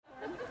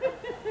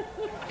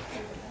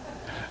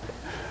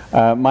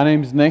My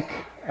name's Nick.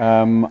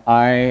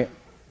 I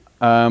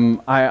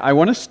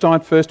want to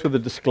start first with a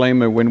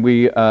disclaimer. When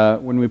we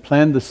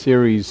planned the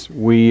series,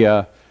 we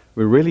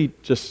really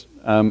just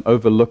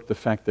overlooked the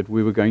fact that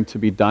we were going to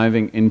be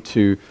diving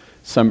into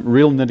some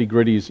real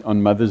nitty-gritties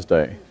on Mother's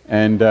Day.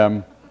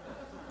 And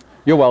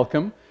you're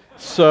welcome.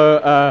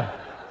 So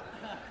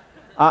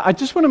I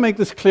just want to make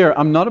this clear.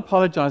 I'm not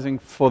apologizing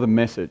for the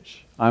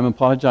message. I'm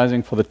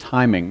apologizing for the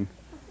timing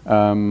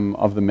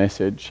of the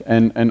message.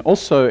 And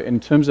also,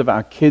 in terms of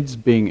our kids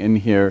being in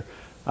here,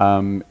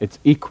 it's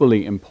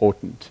equally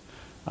important.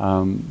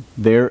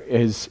 There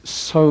is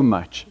so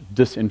much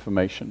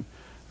disinformation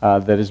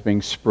that is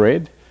being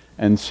spread,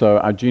 and so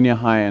our junior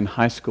high and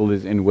high school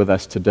is in with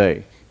us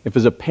today. If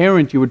as a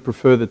parent you would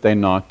prefer that they're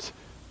not,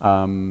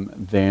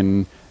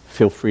 then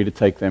feel free to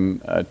take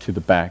them to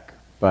the back.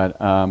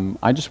 But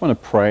I just want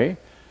to pray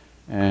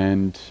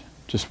and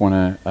just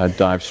want to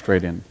dive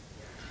straight in.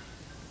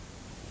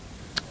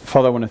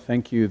 Father, I want to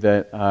thank you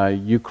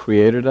that you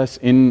created us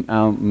in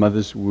our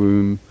mother's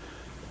womb,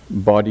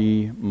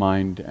 body,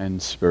 mind, and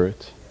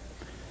spirit.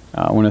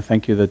 I want to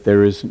thank you that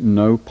there is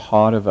no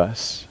part of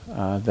us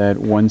that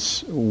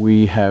once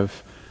we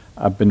have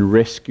been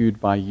rescued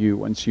by you,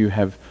 once you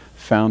have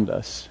found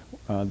us,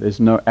 there's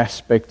no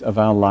aspect of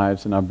our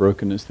lives and our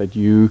brokenness that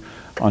you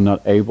are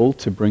not able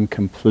to bring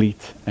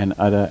complete and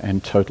utter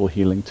and total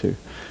healing to.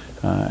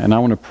 And I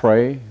want to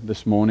pray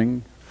this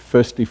morning,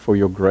 firstly, for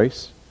your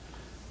grace.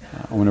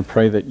 I want to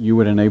pray that you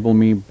would enable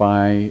me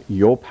by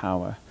your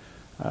power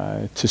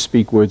to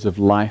speak words of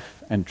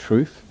life and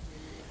truth.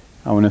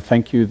 I want to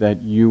thank you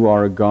that you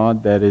are a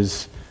God that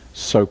is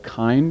so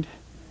kind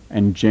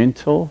and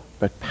gentle,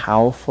 but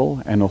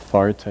powerful and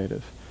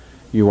authoritative.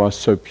 You are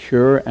so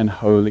pure and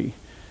holy,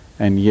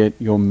 and yet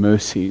your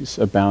mercies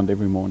abound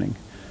every morning.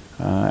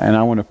 And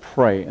I want to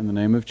pray in the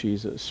name of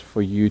Jesus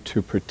for you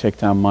to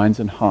protect our minds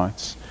and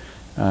hearts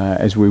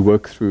as we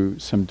work through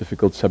some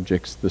difficult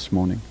subjects this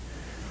morning.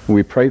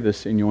 We pray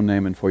this in your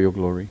name and for your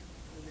glory.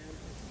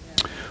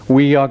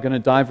 We are going to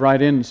dive right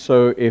in.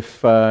 So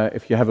if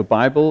you have a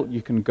Bible,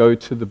 you can go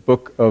to the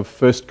book of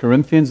 1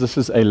 Corinthians. This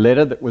is a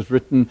letter that was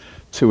written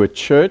to a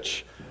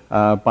church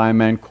by a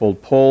man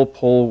called Paul.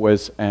 Paul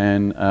was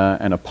an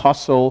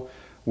apostle,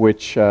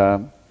 which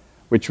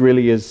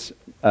really is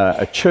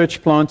a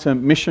church planter,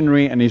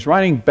 missionary, and he's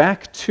writing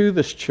back to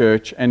this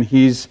church, and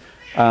he's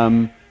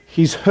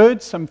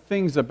heard some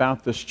things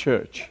about this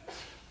church.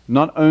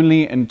 Not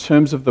only in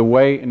terms of the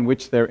way in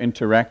which they're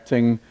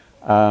interacting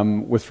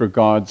with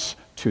regards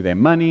to their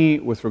money,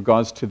 with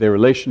regards to their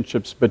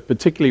relationships, but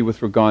particularly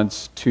with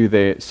regards to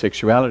their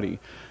sexuality.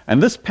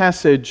 And this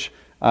passage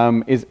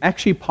is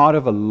actually part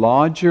of a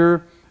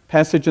larger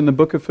passage in the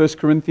book of 1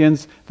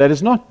 Corinthians that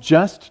is not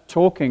just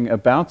talking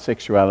about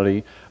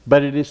sexuality,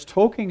 but it is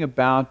talking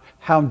about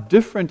how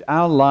different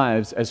our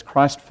lives as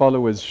Christ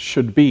followers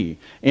should be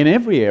in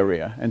every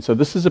area. And so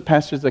this is a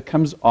passage that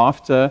comes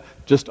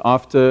just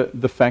after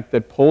the fact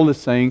that Paul is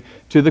saying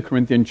to the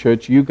Corinthian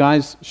church, you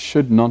guys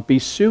should not be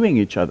suing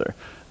each other.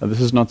 This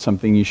is not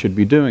something you should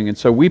be doing. And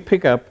so we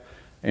pick up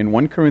in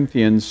 1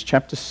 Corinthians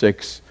chapter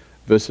 6,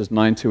 verses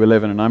 9 to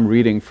 11, and I'm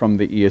reading from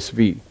the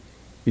ESV.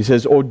 He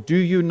says, or do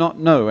you not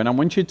know? And I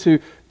want you to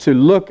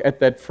look at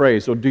that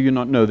phrase, or do you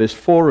not know? There's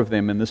 4 of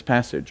them in this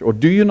passage. Or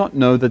do you not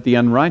know that the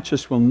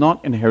unrighteous will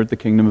not inherit the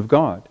kingdom of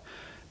God?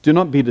 Do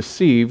not be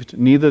deceived,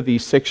 neither the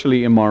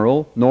sexually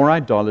immoral, nor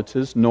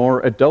idolaters,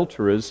 nor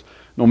adulterers,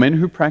 nor men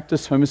who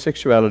practice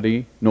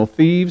homosexuality, nor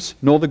thieves,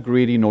 nor the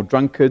greedy, nor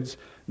drunkards,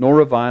 nor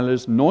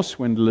revilers, nor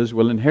swindlers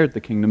will inherit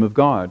the kingdom of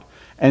God.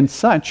 And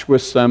such were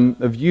some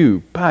of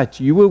you, but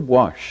you were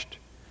washed,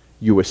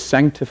 you were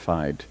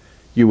sanctified,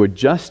 you were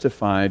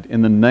justified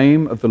in the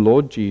name of the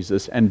Lord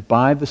Jesus and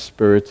by the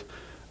Spirit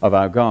of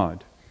our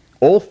God.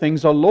 All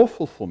things are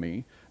lawful for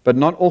me, but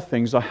not all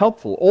things are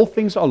helpful. All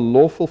things are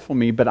lawful for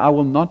me, but I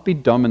will not be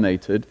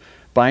dominated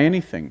by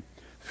anything.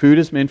 Food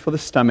is meant for the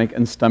stomach,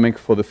 and stomach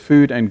for the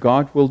food, and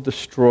God will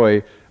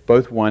destroy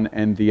both one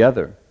and the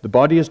other. The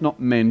body is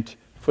not meant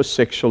for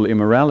sexual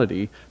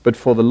immorality, but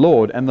for the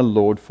Lord, and the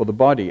Lord for the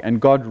body.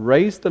 And God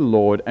raised the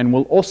Lord, and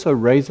will also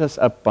raise us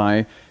up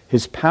by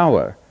His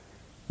power.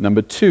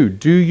 Number 2,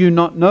 do you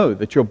not know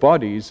that your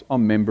bodies are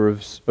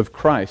members of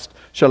Christ?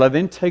 Shall I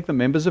then take the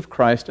members of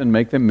Christ and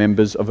make them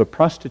members of a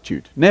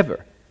prostitute?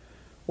 Never.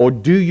 Or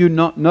do you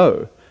not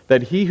know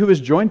that he who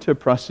is joined to a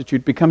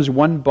prostitute becomes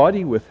one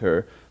body with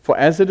her? For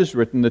as it is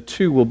written, the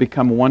two will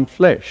become one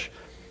flesh.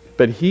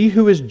 But he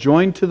who is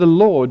joined to the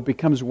Lord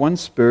becomes one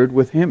spirit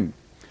with him.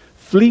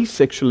 Flee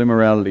sexual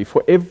immorality,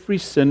 for every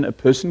sin a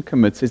person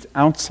commits is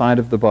outside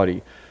of the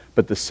body.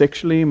 But the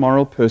sexually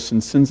immoral person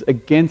sins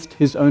against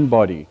his own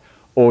body.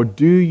 Or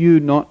do you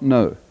not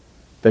know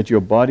that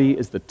your body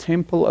is the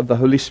temple of the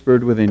Holy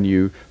Spirit within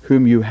you,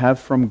 whom you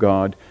have from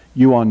God?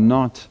 You are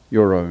not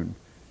your own,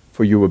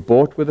 for you were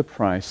bought with a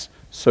price,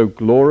 so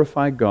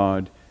glorify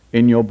God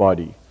in your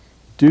body.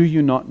 Do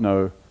you not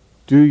know?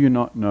 Do you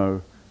not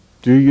know?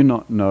 Do you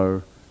not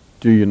know?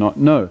 Do you not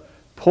know?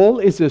 Paul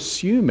is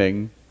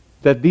assuming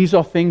that these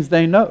are things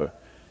they know.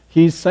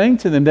 He's saying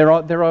to them,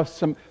 there are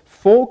some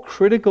 4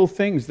 critical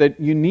things that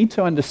you need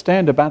to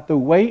understand about the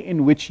way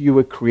in which you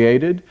were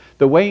created,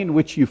 the way in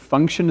which you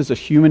function as a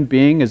human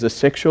being, as a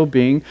sexual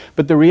being.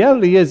 But the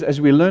reality is,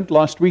 as we learned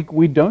last week,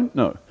 we don't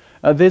know.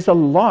 There's a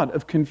lot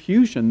of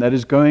confusion that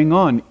is going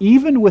on,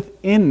 even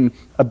within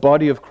a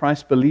body of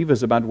Christ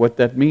believers, about what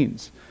that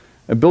means.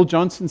 Bill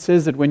Johnson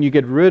says that when you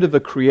get rid of the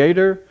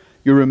creator,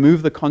 you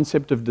remove the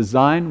concept of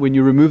design. When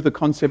you remove the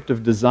concept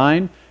of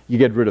design, you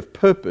get rid of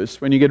purpose.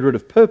 When you get rid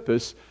of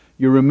purpose,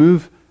 you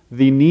remove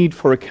the need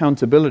for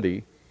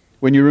accountability.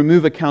 When you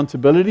remove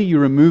accountability, you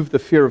remove the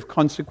fear of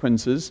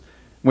consequences.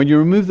 When you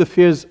remove the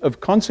fears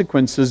of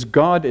consequences,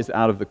 God is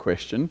out of the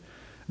question.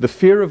 The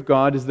fear of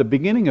God is the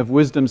beginning of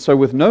wisdom. So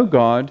with no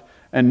God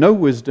and no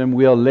wisdom,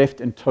 we are left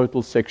in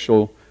total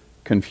sexual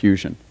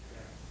confusion.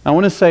 I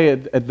want to say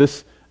at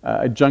this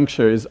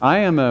juncture is I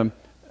am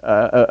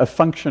a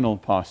functional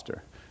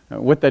pastor.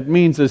 What that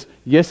means is,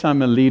 yes,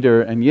 I'm a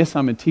leader, and yes,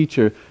 I'm a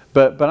teacher,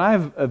 but I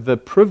have the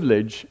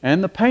privilege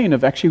and the pain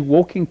of actually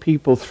walking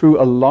people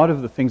through a lot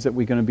of the things that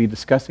we're going to be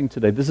discussing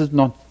today. This is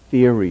not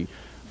theory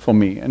for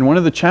me. And one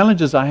of the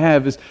challenges I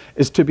have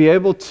is to be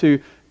able to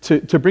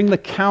bring the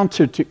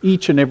counter to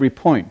each and every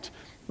point,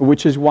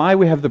 which is why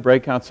we have the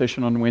breakout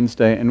session on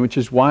Wednesday, and which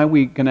is why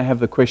we're going to have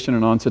the question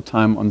and answer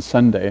time on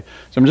Sunday.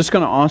 So I'm just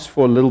going to ask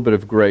for a little bit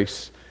of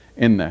grace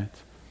in that.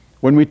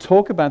 When we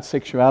talk about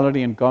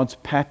sexuality and God's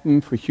pattern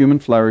for human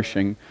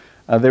flourishing,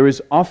 there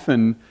is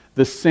often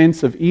the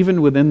sense of,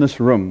 even within this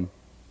room,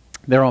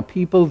 there are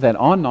people that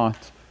are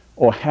not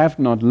or have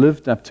not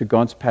lived up to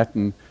God's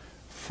pattern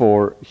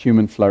for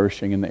human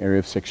flourishing in the area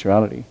of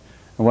sexuality.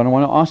 And what I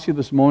want to ask you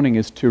this morning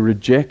is to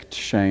reject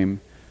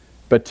shame,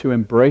 but to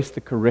embrace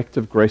the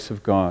corrective grace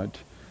of God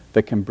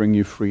that can bring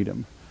you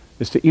freedom.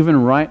 Is to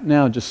even right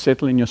now just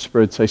settle in your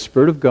spirit, say,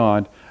 Spirit of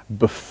God,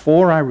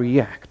 before I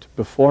react,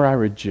 before I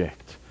reject,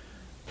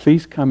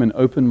 please come and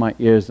open my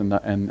ears and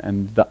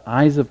the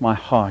eyes of my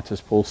heart, as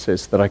Paul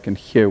says, that I can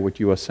hear what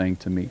you are saying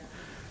to me.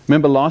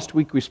 Remember last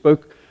week we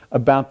spoke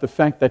about the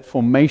fact that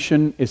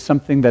formation is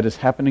something that is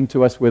happening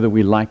to us whether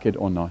we like it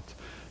or not.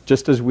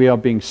 Just as we are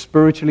being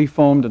spiritually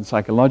formed and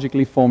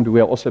psychologically formed, we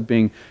are also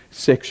being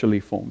sexually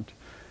formed.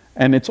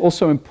 And it's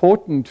also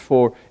important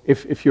for,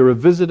 if you're a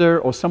visitor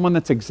or someone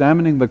that's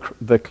examining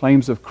the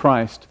claims of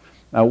Christ,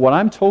 what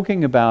I'm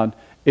talking about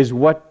is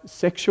what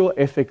sexual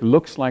ethic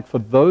looks like for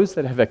those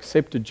that have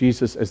accepted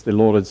Jesus as their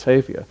Lord and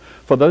Savior.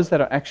 For those that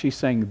are actually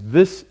saying,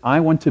 this, I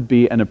want to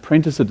be an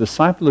apprentice, a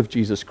disciple of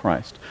Jesus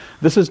Christ.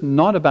 This is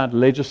not about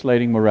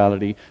legislating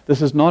morality.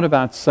 This is not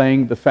about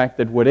saying the fact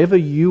that whatever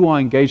you are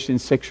engaged in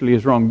sexually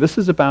is wrong. This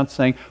is about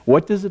saying,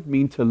 what does it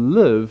mean to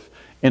live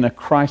in a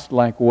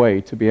Christ-like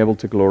way to be able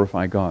to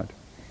glorify God?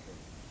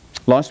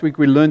 Last week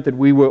we learned that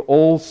we were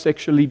all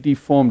sexually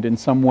deformed in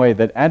some way,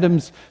 that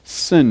Adam's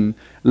sin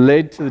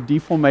led to the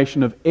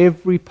deformation of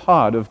every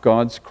part of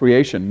God's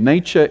creation.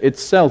 Nature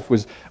itself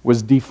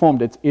was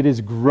deformed. It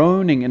is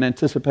groaning in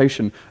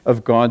anticipation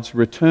of God's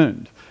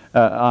return.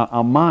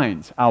 Our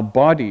minds, our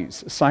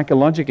bodies,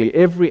 psychologically,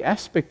 every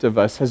aspect of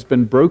us has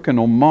been broken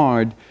or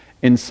marred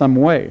in some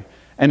way.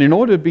 And in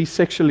order to be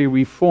sexually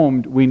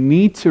reformed, we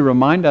need to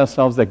remind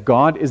ourselves that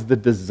God is the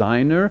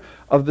designer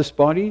of this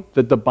body,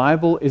 that the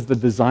Bible is the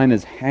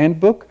designer's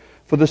handbook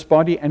for this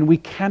body, and we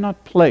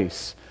cannot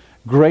place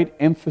great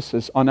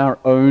emphasis on our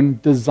own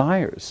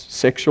desires,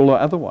 sexual or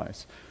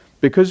otherwise.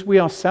 Because we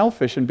are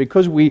selfish and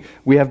because we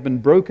have been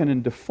broken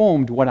and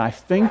deformed, what I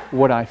think,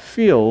 what I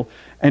feel,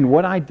 and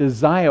what I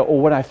desire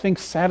or what I think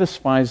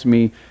satisfies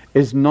me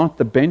is not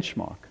the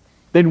benchmark.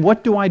 Then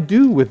what do I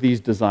do with these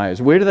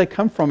desires? Where do they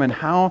come from and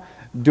how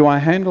do I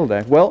handle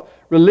that? Well,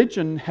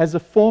 religion has a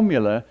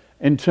formula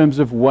in terms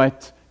of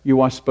what you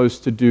are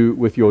supposed to do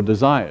with your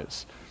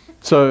desires.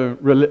 So,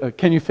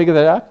 can you figure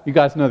that out? You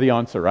guys know the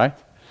answer, right?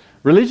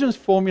 Religion's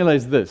formula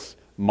is this: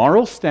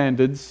 moral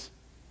standards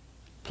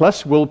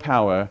plus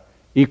willpower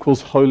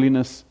equals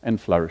holiness and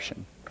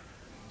flourishing.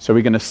 So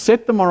we're going to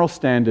set the moral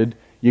standard,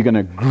 you're going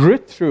to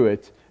grit through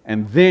it,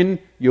 and then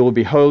you'll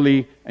be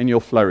holy and you'll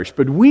flourish.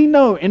 But we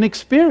know in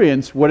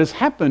experience what has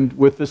happened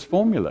with this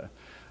formula.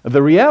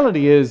 The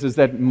reality is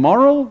that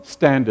moral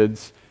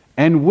standards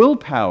and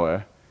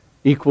willpower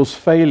equals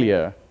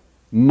failure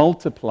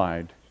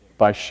multiplied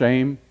by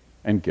shame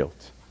and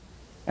guilt.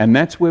 And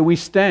that's where we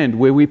stand,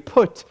 where we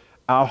put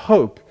our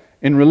hope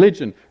in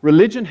religion.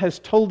 Religion has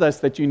told us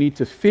that you need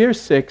to fear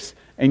sex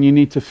and you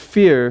need to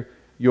fear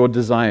your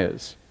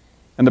desires.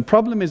 And the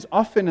problem is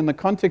often in the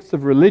context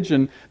of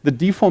religion, the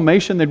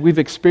deformation that we've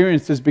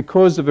experienced is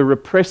because of a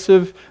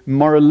repressive,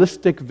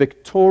 moralistic,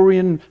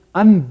 Victorian,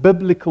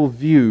 unbiblical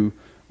view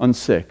on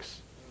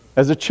sex.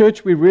 As a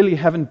church, we really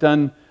haven't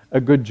done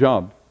a good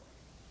job.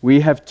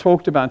 We have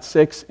talked about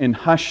sex in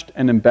hushed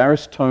and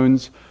embarrassed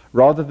tones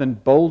rather than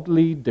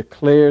boldly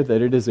declare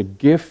that it is a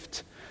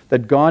gift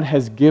that God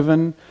has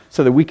given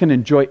so that we can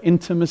enjoy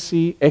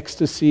intimacy,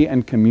 ecstasy,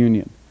 and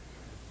communion.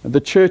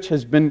 The church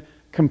has been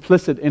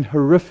complicit in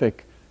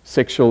horrific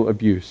sexual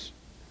abuse.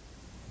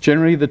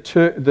 Generally,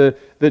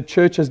 the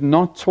church has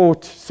not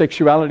taught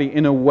sexuality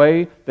in a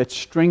way that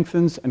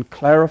strengthens and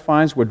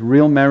clarifies what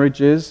real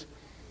marriage is.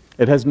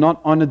 It has not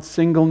honored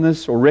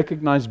singleness or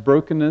recognized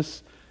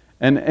brokenness.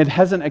 And it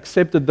hasn't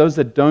accepted those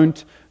that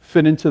don't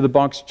fit into the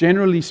box.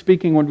 Generally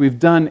speaking, what we've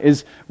done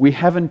is we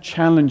haven't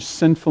challenged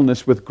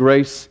sinfulness with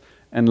grace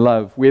and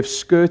love. We have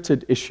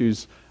skirted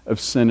issues of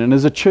sin. And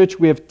as a church,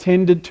 we have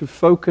tended to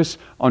focus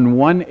on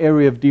one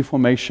area of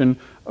deformation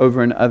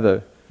over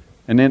another.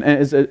 And then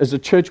as a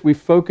church, we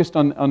focused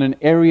on an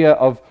area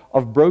of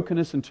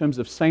brokenness in terms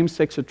of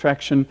same-sex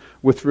attraction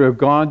with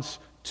regards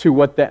to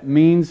what that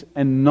means,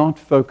 and not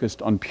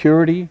focused on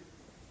purity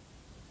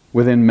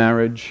within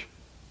marriage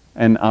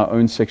and our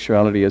own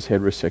sexuality as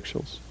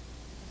heterosexuals.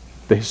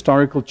 The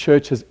historical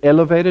church has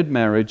elevated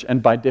marriage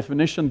and by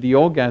definition the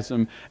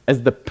orgasm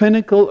as the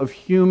pinnacle of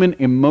human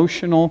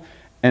emotional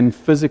and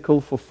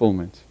physical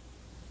fulfillment.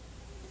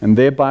 And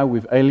thereby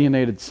we've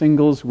alienated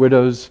singles,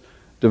 widows,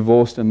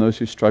 divorced, and those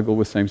who struggle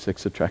with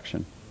same-sex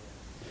attraction.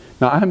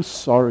 Now I'm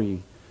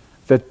sorry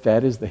that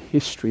that is the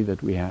history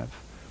that we have,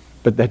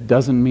 but that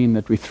doesn't mean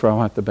that we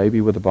throw out the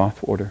baby with the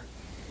bathwater.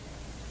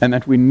 And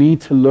that we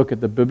need to look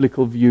at the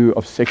biblical view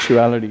of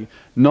sexuality,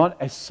 not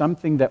as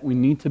something that we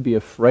need to be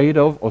afraid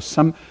of or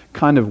some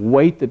kind of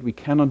weight that we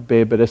cannot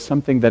bear, but as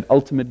something that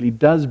ultimately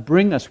does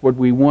bring us what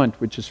we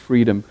want, which is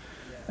freedom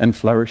and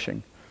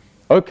flourishing.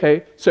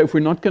 Okay, so if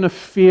we're not going to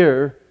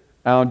fear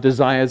our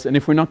desires, and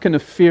if we're not going to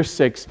fear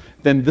sex,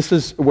 then this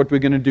is what we're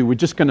going to do. We're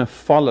just going to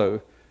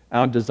follow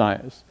our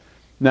desires.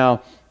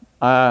 Now,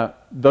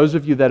 those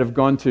of you that have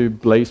gone to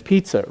Blaze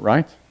Pizza,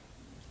 right?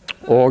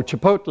 Or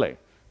Chipotle,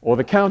 or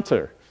The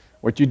Counter,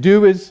 what you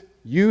do is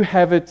you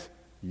have it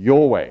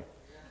your way.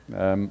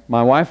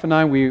 My wife and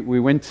I, we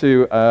went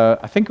to,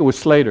 I think it was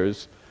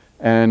Slater's,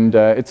 and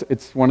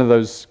it's one of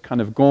those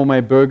kind of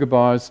gourmet burger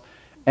bars,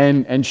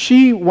 and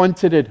she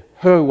wanted it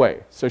her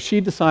way. So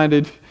she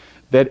decided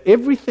that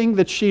everything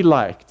that she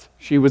liked,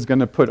 she was going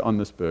to put on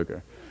this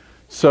burger.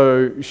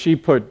 So she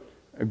put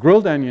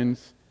grilled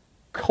onions,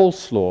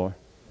 coleslaw,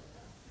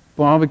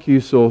 barbecue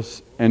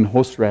sauce, and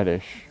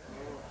horseradish.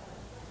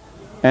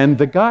 And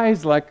the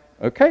guy's like,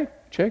 okay,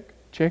 check,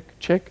 check,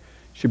 check.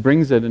 She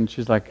brings it and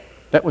she's like,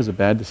 that was a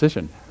bad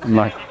decision. I'm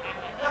like,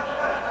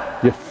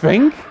 you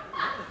think?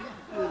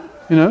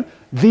 You know,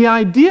 the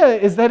idea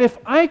is that if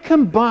I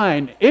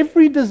combine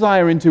every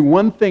desire into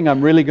one thing,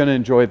 I'm really going to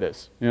enjoy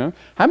this. You know,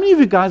 how many of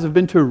you guys have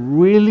been to a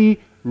really,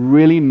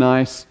 really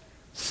nice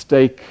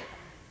steak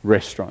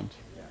restaurant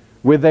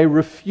where they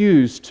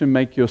refuse to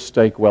make your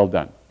steak well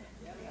done?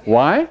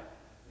 Why?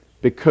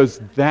 Because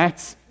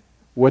that's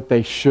what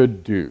they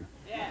should do.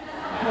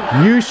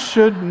 You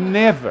should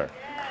never,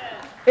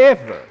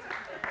 ever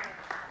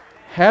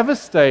have a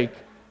steak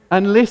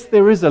unless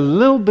there is a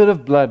little bit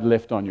of blood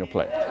left on your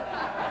plate.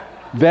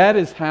 That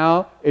is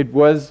how it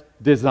was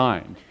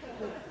designed,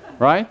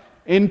 right?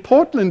 In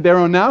Portland, there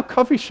are now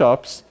coffee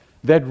shops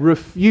that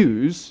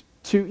refuse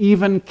to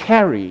even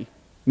carry,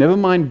 never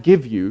mind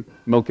give you,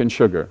 milk and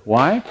sugar.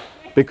 Why?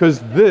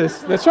 Because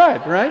that's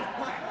right?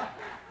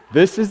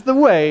 This is the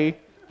way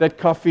that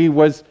coffee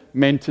was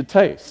meant to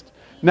taste.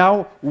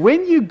 Now,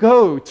 when you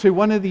go to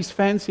one of these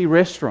fancy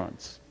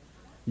restaurants,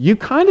 you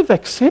kind of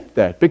accept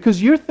that because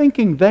you're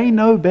thinking they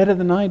know better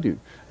than I do.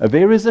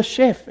 There is a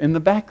chef in the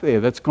back there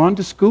that's gone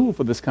to school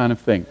for this kind of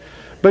thing.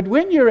 But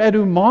when you're at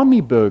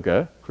Umami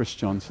Burger, Chris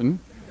Johnson,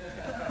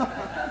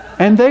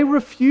 and they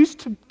refuse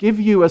to give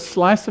you a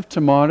slice of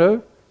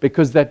tomato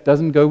because that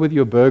doesn't go with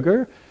your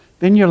burger,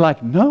 then you're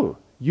like, no,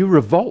 you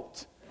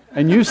revolt.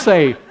 And you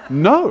say,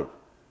 no,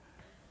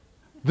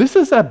 this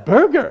is a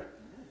burger.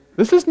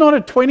 This is not a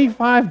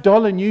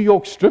 $25 New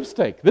York strip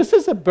steak. This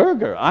is a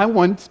burger. I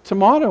want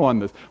tomato on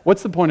this.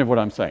 What's the point of what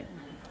I'm saying?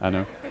 I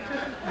know.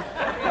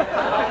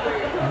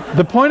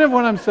 The point of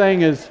what I'm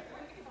saying is,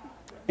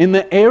 in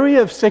the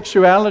area of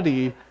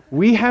sexuality,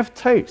 we have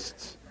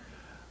tastes.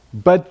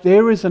 But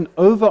there is an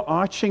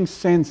overarching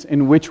sense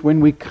in which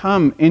when we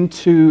come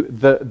into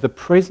the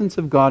presence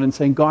of God and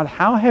saying, God,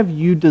 how have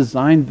you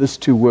designed this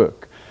to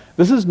work?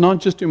 This is not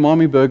just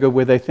Umami Burger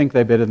where they think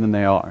they're better than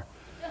they are.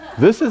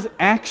 This is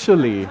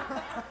actually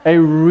a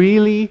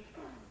really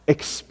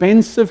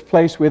expensive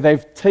place where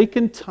they've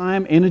taken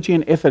time, energy,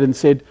 and effort and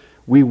said,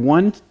 we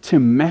want to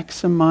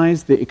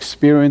maximize the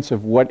experience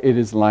of what it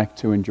is like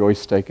to enjoy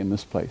steak in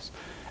this place.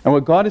 And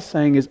what God is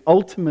saying is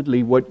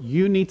ultimately what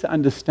you need to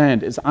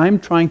understand is I'm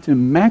trying to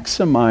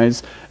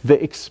maximize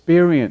the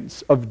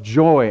experience of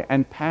joy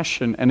and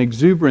passion and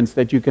exuberance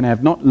that you can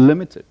have, not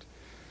limit it.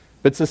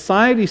 But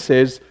society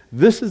says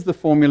this is the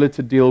formula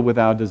to deal with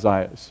our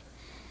desires.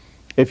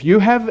 If you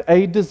have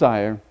a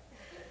desire,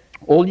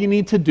 all you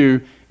need to do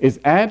is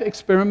add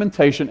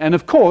experimentation and,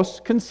 of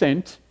course,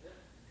 consent,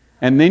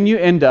 and then you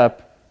end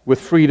up with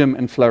freedom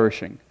and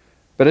flourishing.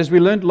 But as we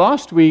learned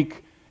last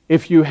week,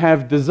 if you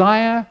have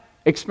desire,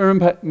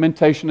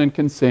 experimentation, and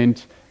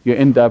consent, you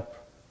end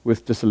up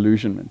with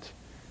disillusionment.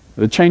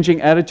 The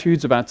changing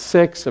attitudes about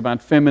sex,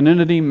 about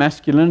femininity,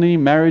 masculinity,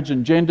 marriage,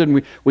 and gender,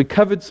 and we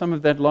covered some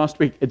of that last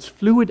week. It's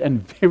fluid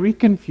and very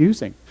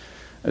confusing.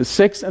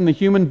 Sex and the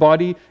human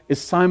body is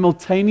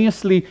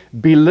simultaneously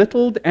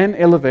belittled and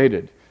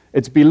elevated.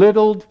 It's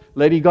belittled.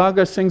 Lady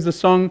Gaga sings the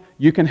song,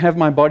 "You can have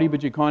my body,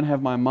 but you can't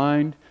have my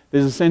mind."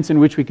 There's a sense in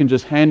which we can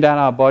just hand out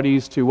our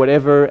bodies to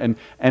whatever and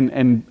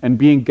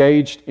be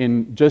engaged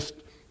in just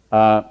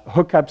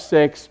hookup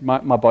sex.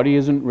 My body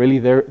isn't really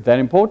that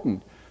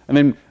important. And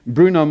then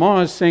Bruno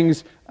Mars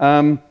sings,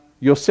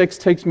 "Your sex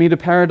takes me to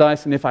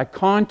paradise, and if I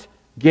can't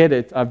get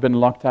it, I've been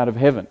locked out of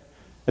heaven."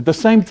 At the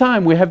same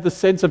time, we have the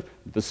sense of,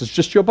 this is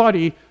just your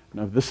body.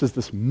 No, this is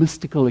this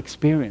mystical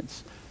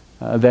experience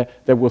that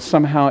will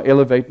somehow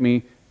elevate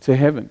me to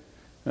heaven.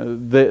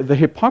 The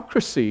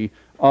hypocrisy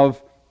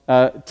of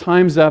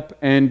Time's Up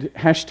and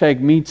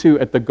 #MeToo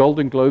at the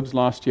Golden Globes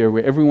last year,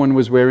 where everyone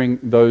was wearing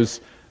those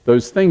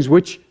things,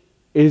 which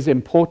is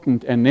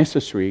important and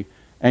necessary,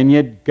 and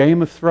yet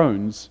Game of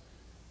Thrones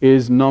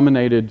is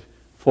nominated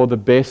for the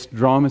best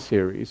drama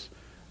series,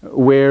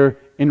 where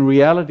in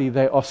reality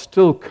they are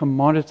still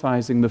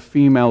commoditizing the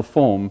female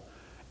form,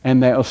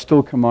 and they are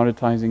still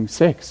commoditizing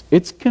sex.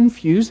 It's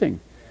confusing.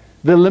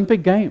 The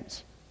Olympic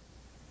Games.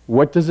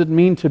 What does it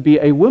mean to be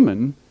a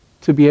woman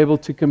to be able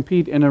to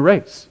compete in a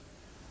race?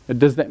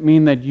 Does that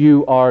mean that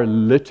you are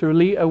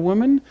literally a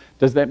woman?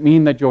 Does that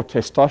mean that your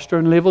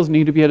testosterone levels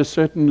need to be at a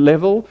certain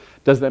level?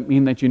 Does that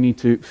mean that you need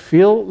to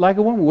feel like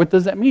a woman? What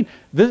does that mean?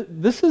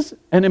 This is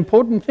an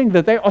important thing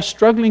that they are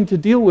struggling to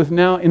deal with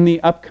now in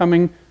the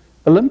upcoming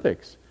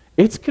Olympics.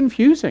 It's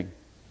confusing.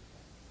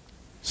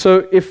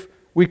 So if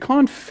we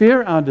can't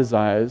fear our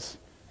desires,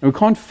 and we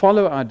can't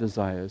follow our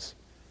desires,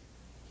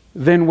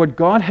 then what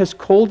God has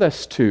called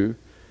us to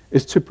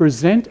is to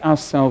present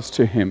ourselves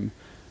to Him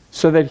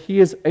so that He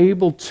is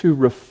able to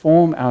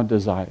reform our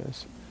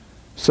desires,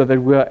 so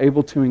that we are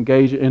able to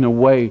engage in a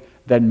way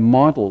that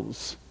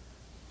models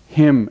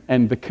Him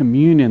and the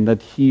communion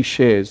that He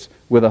shares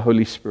with the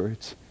Holy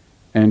Spirit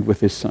and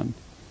with His Son.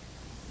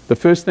 The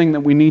first thing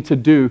that we need to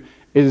do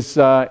is,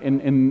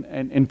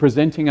 in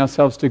presenting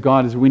ourselves to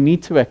God, is we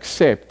need to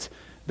accept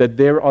that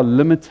there are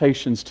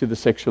limitations to the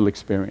sexual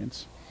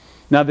experience.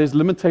 Now, there's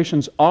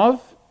limitations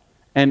of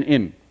and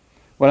in.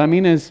 What I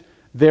mean is,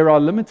 there are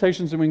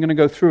limitations, and we're going to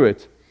go through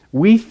it.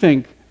 We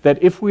think that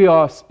if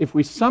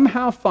we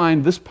somehow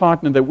find this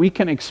partner that we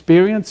can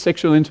experience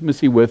sexual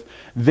intimacy with,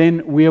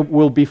 then we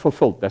will be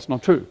fulfilled. That's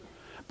not true.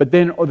 But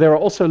then there are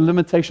also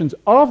limitations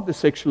of the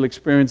sexual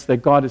experience that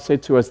God has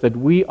said to us that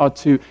we are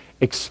to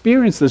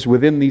experience this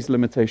within these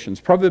limitations.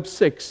 Proverbs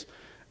 6,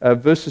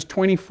 verses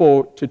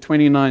 24 to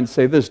 29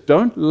 say this: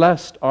 "Don't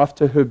lust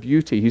after her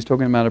beauty." He's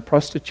talking about a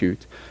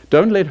prostitute.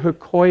 "Don't let her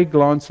coy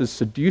glances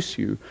seduce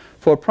you,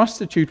 for a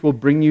prostitute will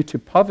bring you to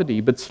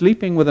poverty, but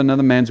sleeping with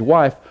another man's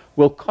wife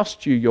will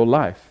cost you your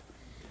life.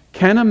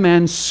 Can a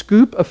man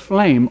scoop a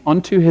flame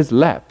onto his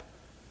lap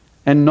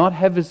and not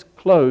have his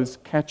clothes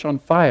catch on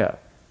fire?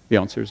 The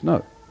answer is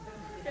no.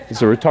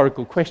 It's a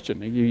rhetorical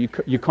question.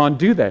 You can't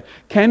do that.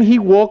 Can he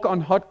walk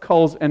on hot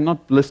coals and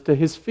not blister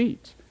his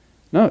feet?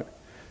 No.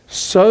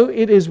 So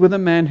it is with a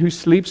man who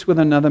sleeps with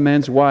another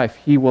man's wife.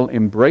 He will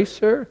embrace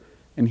her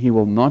and he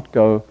will not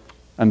go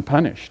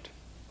unpunished.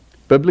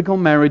 Biblical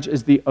marriage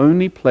is the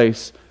only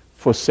place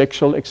for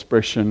sexual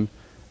expression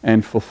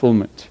and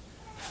fulfillment.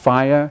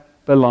 Fire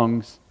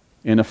belongs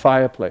in a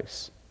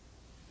fireplace.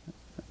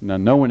 Now,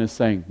 no one is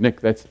saying,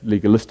 Nick, that's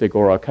legalistic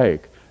or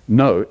archaic.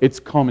 No, it's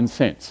common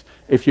sense.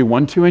 If you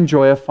want to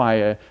enjoy a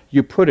fire,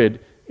 you put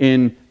it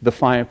in the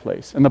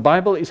fireplace. And the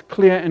Bible is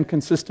clear and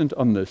consistent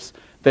on this,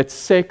 that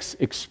sex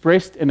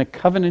expressed in a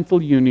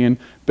covenantal union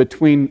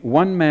between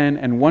one man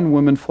and one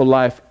woman for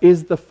life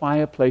is the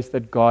fireplace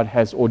that God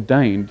has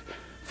ordained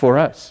for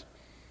us.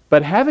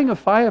 But having a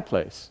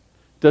fireplace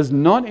does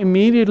not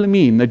immediately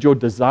mean that your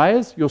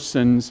desires, your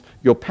sins,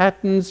 your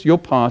patterns, your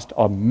past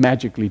are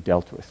magically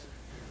dealt with.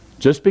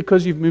 Just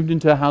because you've moved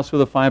into a house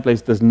with a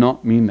fireplace does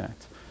not mean that.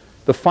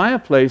 The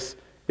fireplace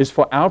is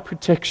for our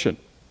protection.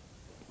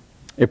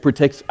 It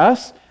protects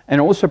us and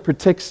also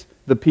protects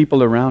the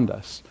people around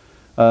us.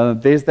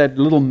 There's that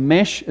little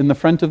mesh in the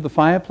front of the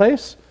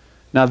fireplace.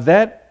 Now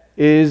that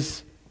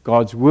is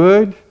God's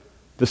Word,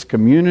 this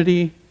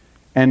community,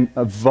 and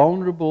a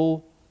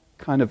vulnerable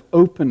kind of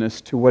openness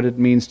to what it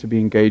means to be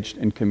engaged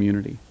in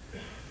community.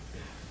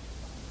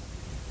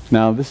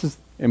 Now this is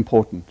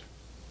important.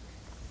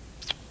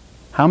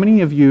 How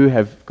many of you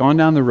have gone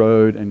down the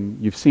road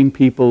and you've seen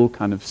people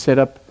kind of set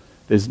up,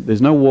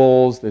 there's no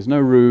walls, there's no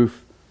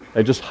roof,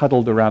 they're just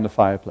huddled around a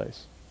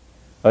fireplace?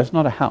 That's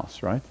not a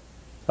house, right?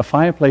 A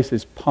fireplace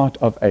is part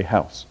of a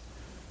house.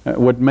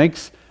 What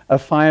makes a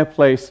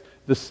fireplace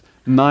this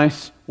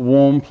nice,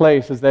 warm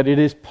place is that it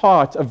is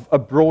part of a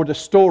broader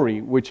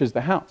story, which is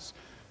the house.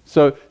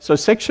 So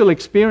sexual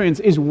experience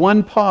is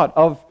one part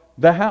of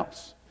the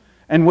house.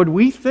 And what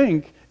we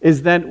think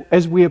is that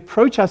as we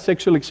approach our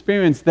sexual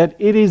experience, that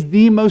it is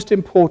the most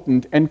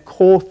important and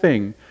core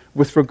thing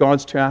with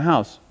regards to our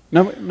house.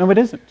 No, it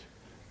isn't.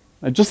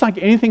 Just like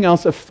anything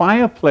else, a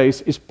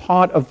fireplace is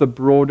part of the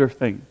broader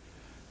thing.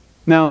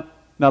 Now,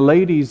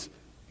 ladies,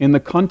 in the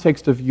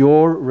context of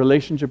your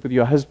relationship with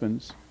your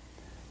husbands,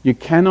 you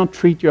cannot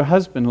treat your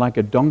husband like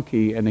a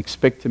donkey and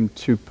expect him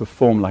to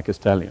perform like a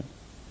stallion.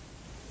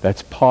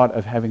 That's part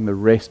of having the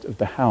rest of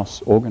the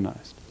house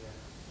organized.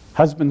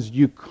 Husbands,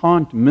 you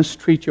can't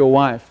mistreat your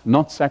wife,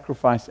 not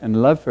sacrifice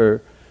and love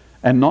her,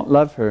 and not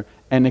love her,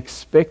 and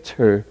expect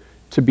her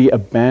to be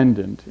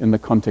abandoned in the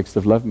context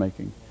of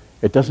lovemaking.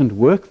 It doesn't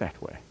work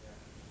that way.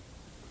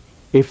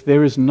 If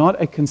there is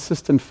not a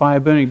consistent fire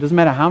burning, it doesn't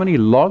matter how many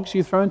logs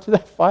you throw into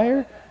that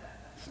fire,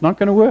 it's not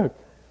going to work.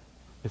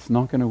 It's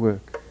not going to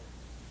work.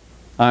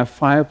 Our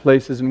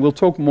fireplaces, and we'll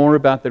talk more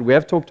about that. We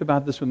have talked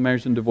about this with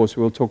marriage and divorce,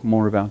 so we'll talk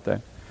more about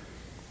that.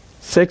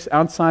 Sex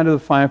outside of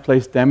the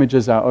fireplace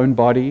damages our own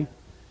body,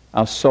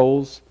 our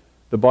souls,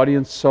 the body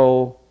and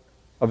soul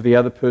of the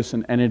other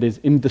person, and it is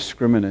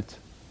indiscriminate.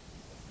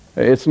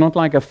 It's not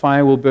like a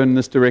fire will burn in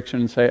this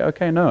direction and say,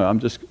 okay, no,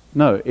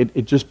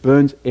 it just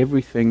burns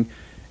everything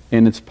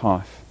in its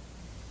path.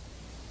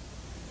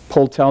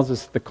 Paul tells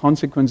us the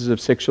consequences of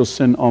sexual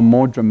sin are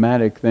more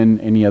dramatic than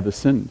any other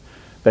sin.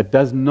 That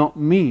does not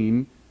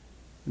mean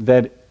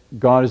that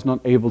God is not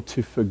able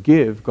to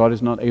forgive, God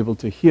is not able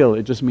to heal.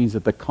 It just means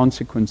that the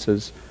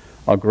consequences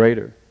are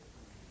greater.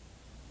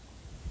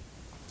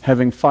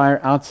 Having fire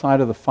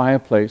outside of the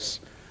fireplace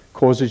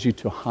causes you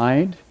to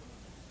hide,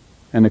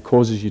 and it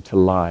causes you to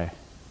lie.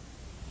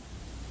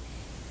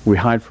 We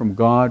hide from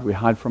God, we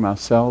hide from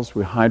ourselves,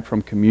 we hide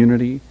from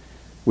community,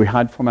 we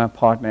hide from our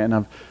partner,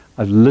 and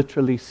I've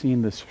literally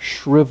seen this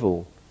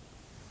shrivel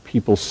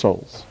people's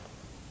souls.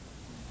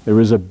 There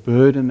is a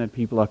burden that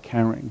people are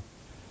carrying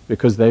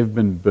because they've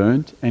been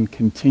burnt and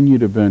continue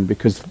to burn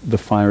because the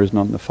fire is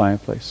not in the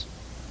fireplace.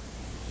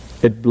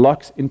 It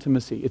blocks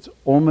intimacy. It's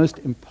almost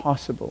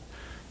impossible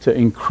to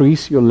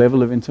increase your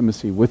level of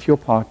intimacy with your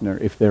partner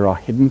if there are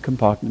hidden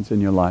compartments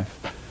in your life.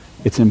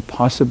 It's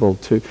impossible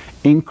to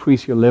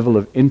increase your level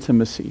of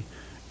intimacy,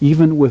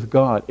 even with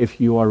God, if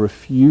you are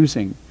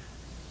refusing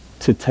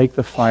to take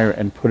the fire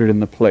and put it in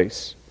the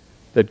place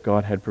that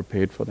God had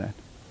prepared for that.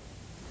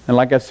 And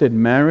like I said,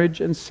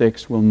 marriage and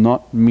sex will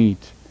not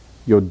meet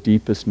your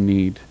deepest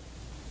need,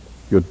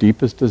 your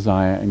deepest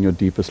desire, and your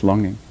deepest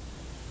longing.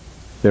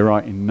 There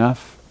are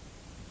enough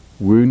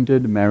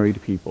wounded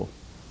married people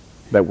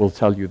that will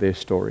tell you their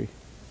story.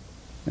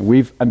 And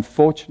we've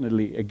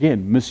unfortunately,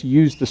 again,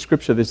 misused the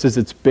scripture that says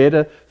it's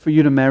better for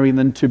you to marry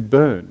than to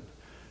burn.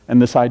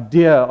 And this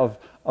idea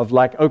of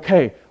like,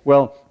 okay,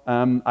 well,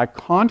 I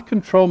can't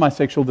control my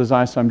sexual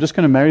desire, so I'm just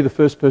going to marry the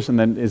first person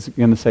that is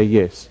going to say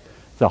yes.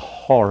 It's a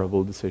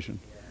horrible decision.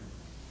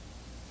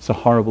 It's a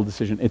horrible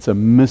decision. It's a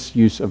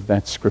misuse of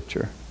that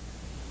scripture.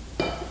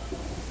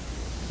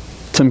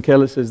 Tim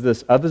Keller says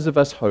this: others of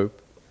us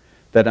hope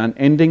that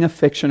unending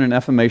affection and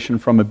affirmation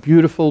from a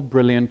beautiful,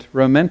 brilliant,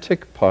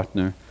 romantic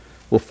partner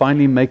will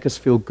finally make us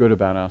feel good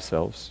about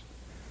ourselves.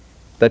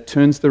 That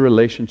turns the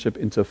relationship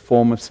into a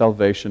form of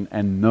salvation,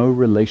 and no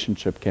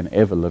relationship can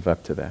ever live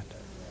up to that.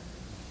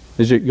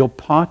 Your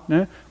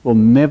partner will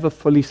never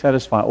fully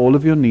satisfy all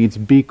of your needs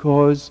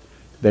because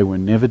they were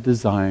never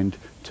designed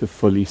to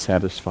fully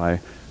satisfy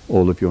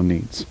all of your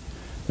needs.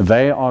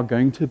 They are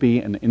going to be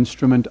an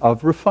instrument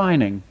of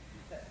refining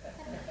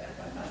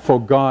for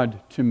God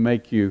to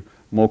make you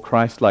more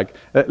Christ-like.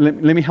 Let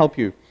me help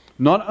you.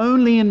 Not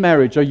only in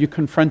marriage are you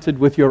confronted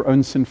with your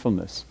own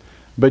sinfulness,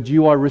 but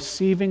you are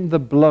receiving the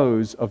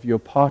blows of your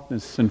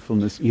partner's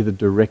sinfulness either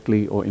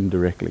directly or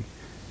indirectly.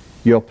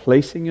 You're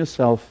placing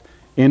yourself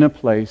in a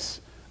place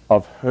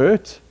of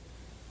hurt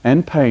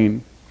and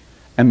pain,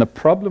 and the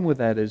problem with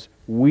that is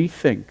we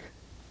think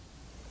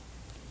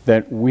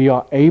that we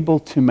are able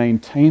to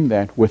maintain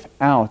that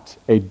without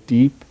a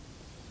deep,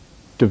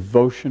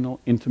 devotional,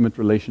 intimate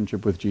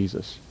relationship with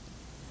Jesus.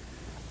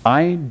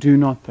 I do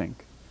not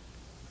think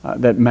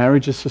that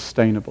marriage is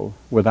sustainable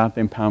without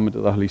the empowerment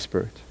of the Holy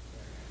Spirit.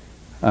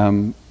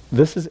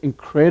 This is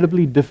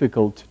incredibly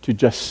difficult to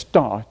just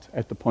start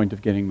at the point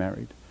of getting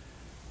married.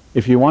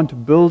 If you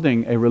want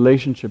building a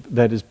relationship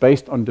that is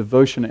based on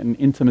devotion and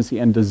intimacy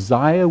and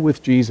desire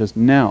with Jesus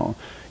now,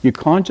 you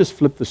can't just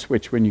flip the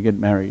switch when you get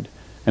married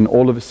and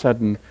all of a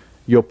sudden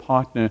your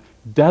partner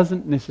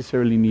doesn't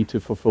necessarily need to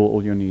fulfill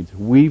all your needs.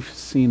 We've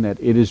seen that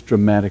it is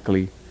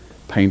dramatically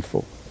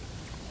painful.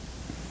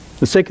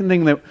 The second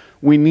thing that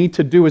we need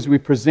to do as we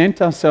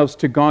present ourselves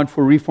to God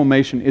for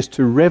reformation is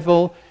to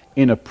revel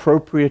in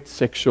appropriate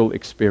sexual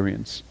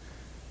experience.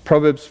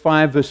 Proverbs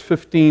 5 verse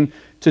 15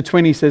 to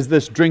 20 says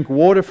this: drink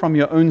water from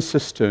your own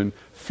cistern,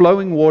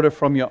 flowing water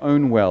from your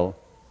own well.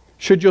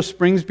 Should your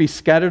springs be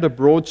scattered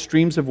abroad,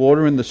 streams of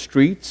water in the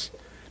streets?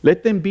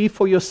 Let them be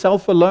for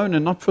yourself alone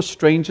and not for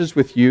strangers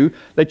with you.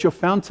 Let your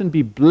fountain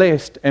be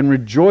blessed and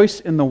rejoice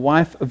in the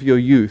wife of your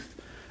youth.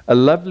 A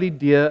lovely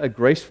deer, a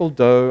graceful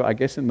doe. I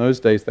guess in those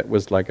days that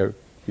was like a,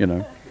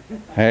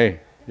 hey,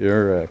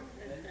 you're a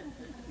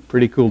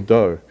pretty cool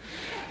doe.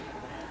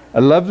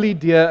 A lovely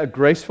deer, a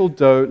graceful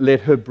doe,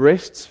 let her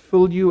breasts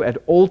fill you at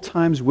all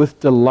times with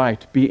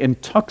delight. Be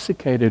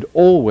intoxicated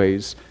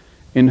always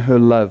in her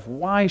love.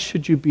 Why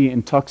should you be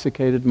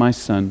intoxicated, my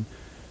son,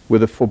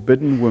 with a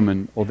forbidden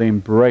woman or the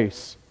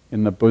embrace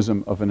in the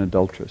bosom of an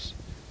adulteress?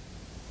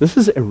 This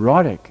is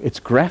erotic. It's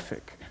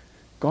graphic.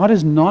 God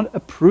is not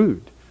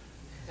approved.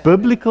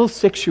 Biblical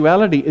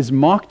sexuality is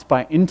marked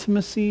by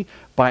intimacy,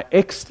 by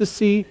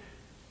ecstasy,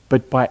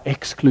 but by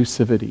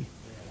exclusivity.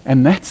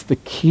 And that's the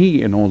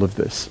key in all of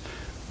this.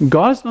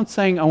 God is not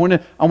saying, I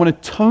want to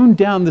tone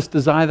down this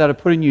desire that I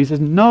put in you. He says,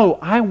 no,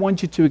 I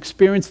want you to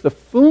experience the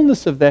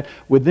fullness of that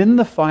within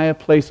the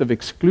fireplace of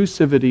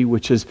exclusivity,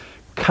 which is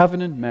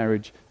covenant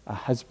marriage, a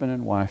husband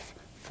and wife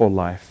for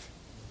life.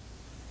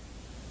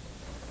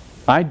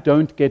 I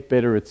don't get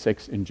better at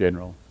sex in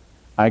general.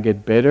 I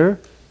get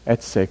better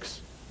at sex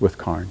with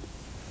Karen.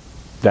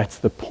 That's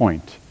the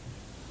point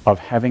of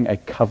having a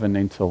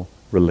covenantal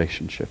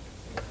relationship.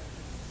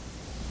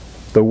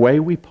 The way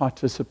we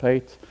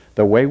participate,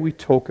 the way we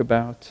talk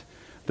about,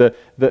 the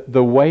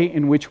way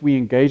in which we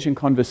engage in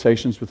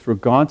conversations with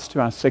regards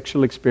to our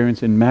sexual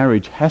experience in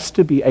marriage has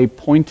to be a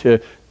pointer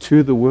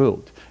to the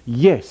world.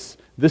 Yes,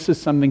 this is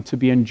something to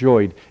be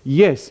enjoyed.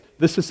 Yes,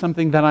 this is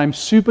something that I'm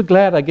super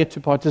glad I get to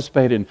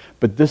participate in,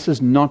 but this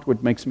is not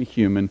what makes me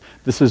human.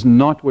 This is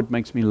not what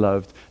makes me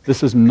loved.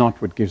 This is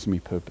not what gives me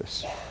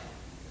purpose.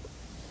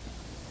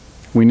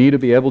 We need to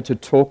be able to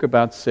talk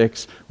about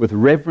sex with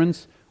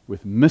reverence,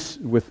 with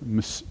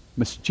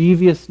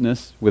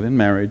mischievousness within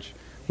marriage,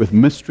 with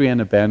mystery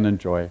and abandon and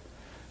joy.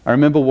 I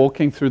remember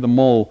walking through the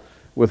mall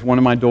with one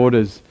of my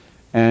daughters,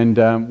 and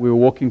we were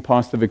walking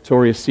past the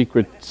Victoria's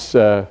Secret's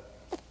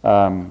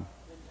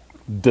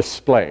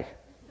display.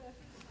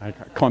 I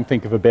can't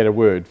think of a better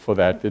word for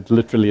that. It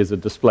literally is a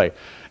display.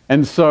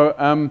 And so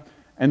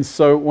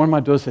one of my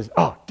daughters says,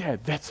 "Oh,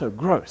 Dad, that's so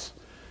gross."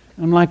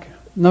 And I'm like,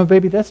 "No,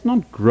 baby, that's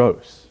not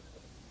gross.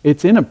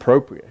 It's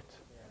inappropriate.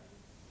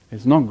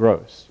 It's not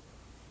gross."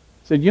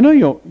 I said, "You know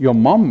your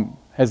mom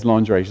has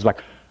lingerie." She's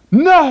like,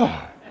 "No!"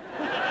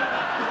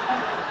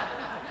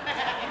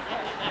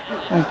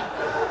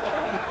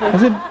 I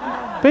said,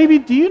 "Baby,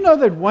 do you know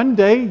that one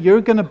day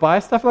you're going to buy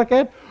stuff like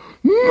that?"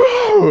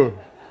 "No!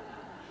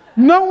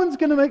 No one's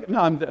going to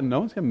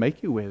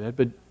make you wear that,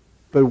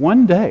 but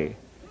one day,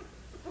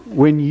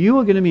 when you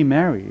are going to be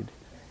married,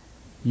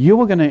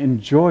 you are going to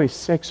enjoy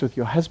sex with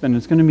your husband.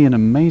 It's going to be an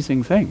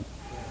amazing thing."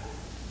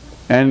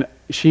 And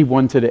she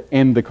wanted to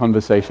end the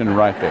conversation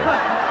right there.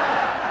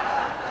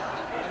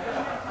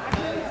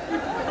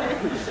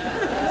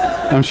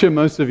 I'm sure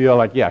most of you are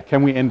like, "Yeah,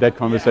 can we end that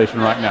conversation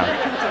right now?"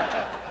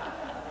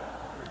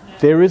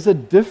 There is a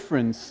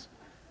difference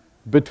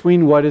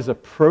between what is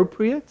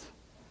appropriate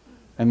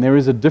and there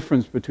is a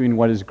difference between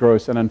what is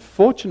gross. And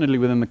unfortunately,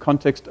 within the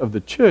context of the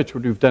church,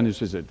 what we've done is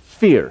just said,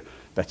 fear,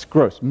 that's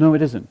gross. No,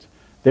 it isn't.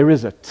 There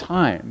is a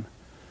time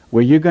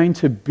where you're going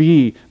to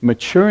be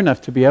mature enough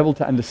to be able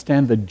to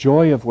understand the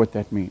joy of what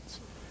that means.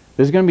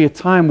 There's going to be a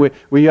time where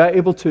you are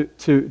able to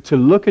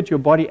look at your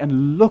body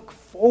and look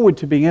forward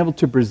to being able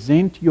to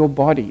present your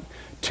body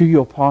to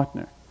your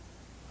partner,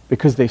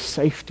 because there's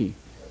safety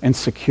and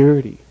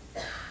security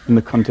in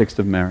the context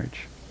of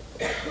marriage.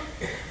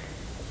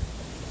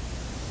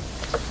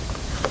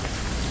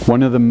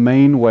 One of the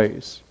main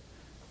ways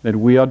that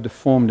we are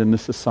deformed in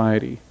this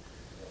society,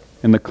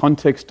 in the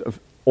context of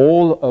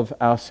all of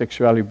our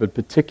sexuality, but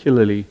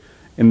particularly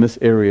in this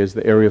area, is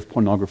the area of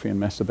pornography and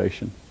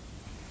masturbation.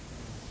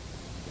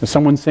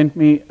 Someone sent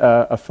me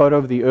a photo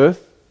of the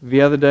earth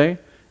the other day,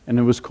 and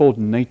it was called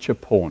nature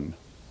porn.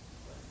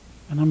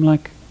 And I'm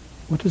like,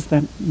 what does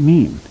that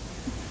mean?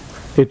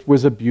 It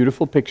was a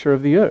beautiful picture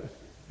of the earth.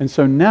 And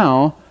so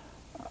now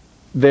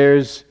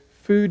there's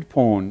food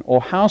porn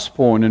or house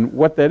porn, and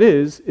what that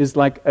is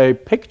like a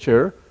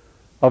picture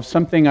of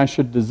something I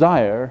should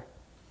desire,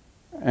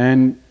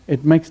 and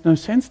it makes no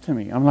sense to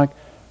me. I'm like,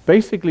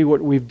 basically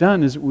what we've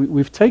done is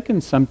we've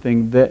taken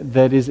something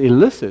that is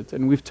illicit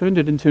and we've turned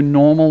it into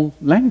normal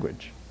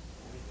language.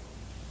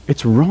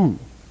 It's wrong.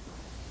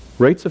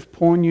 Rates of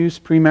porn use,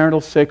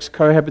 premarital sex,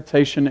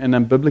 cohabitation, and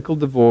unbiblical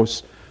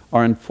divorce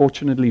are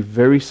unfortunately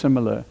very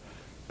similar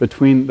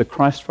between the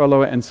Christ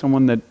follower and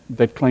someone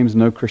that claims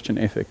no Christian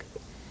ethic.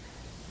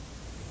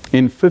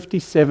 In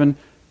 57%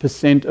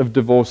 of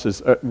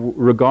divorces,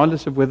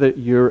 regardless of whether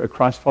you're a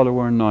Christ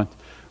follower or not,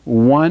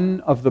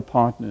 one of the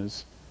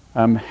partners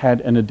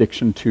had an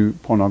addiction to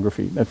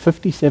pornography. At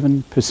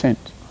 57%.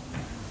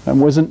 That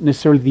wasn't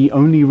necessarily the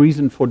only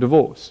reason for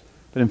divorce,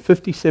 but in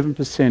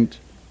 57%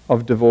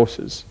 of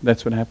divorces,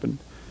 that's what happened.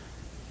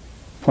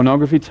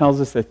 Pornography tells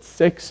us that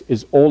sex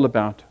is all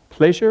about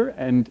pleasure,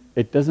 and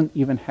it doesn't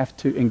even have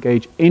to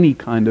engage any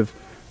kind of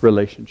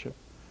relationship.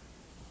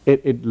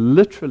 It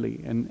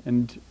literally,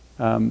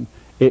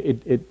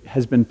 it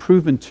has been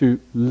proven to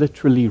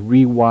literally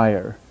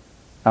rewire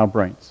our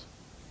brains.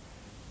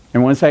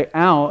 And when I say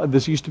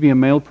this used to be a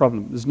male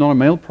problem. This is not a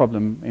male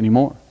problem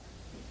anymore.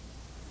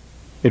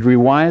 It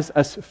rewires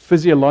us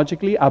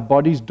physiologically. Our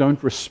bodies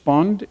don't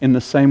respond in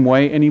the same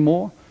way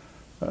anymore.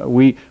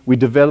 We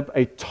develop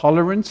a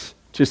tolerance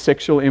to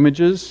sexual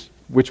images,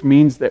 which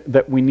means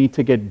that we need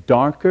to get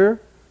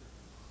darker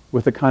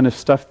with the kind of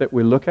stuff that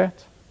we look at.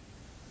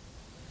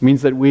 It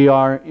means that we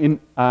are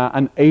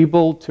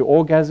unable to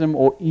orgasm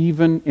or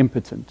even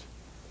impotent.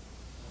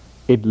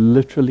 It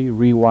literally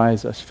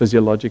rewires us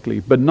physiologically.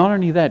 But not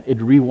only that, it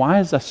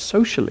rewires us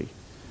socially.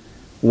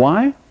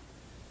 Why?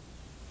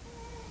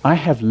 I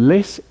have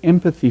less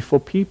empathy for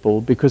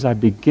people because I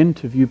begin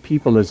to view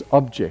people as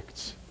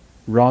objects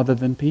rather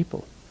than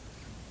people.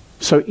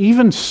 So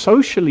even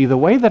socially, the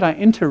way that I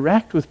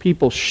interact with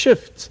people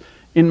shifts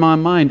in my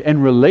mind, and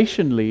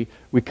relationally,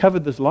 we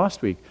covered this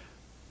last week,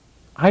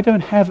 I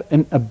don't have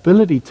an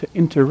ability to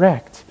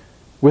interact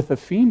with a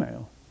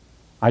female.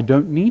 I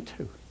don't need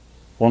to.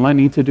 All I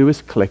need to do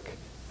is click,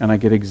 and I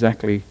get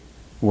exactly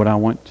what I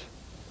want.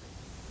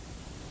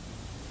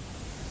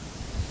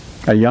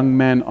 A young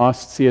man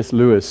asked C.S.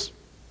 Lewis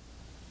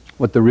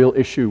what the real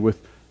issue with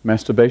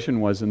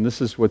masturbation was, and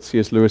this is what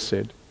C.S. Lewis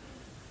said.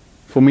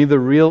 For me, the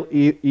real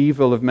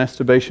evil of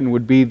masturbation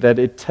would be that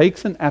it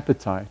takes an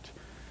appetite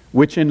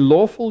which in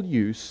lawful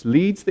use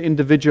leads the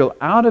individual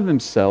out of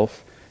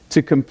himself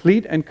to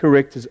complete and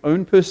correct his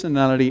own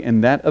personality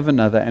and that of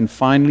another, and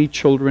finally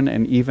children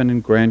and even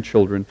in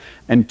grandchildren,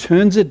 and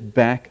turns it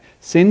back,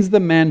 sends the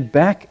man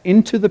back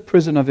into the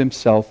prison of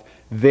himself,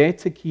 there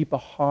to keep a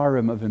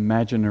harem of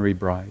imaginary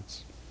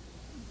brides.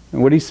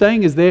 And what he's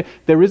saying is there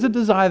is a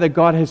desire that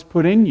God has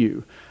put in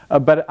you,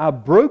 but our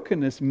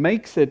brokenness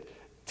makes it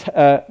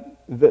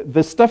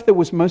the stuff that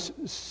was most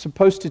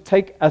supposed to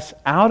take us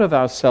out of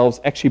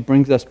ourselves actually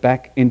brings us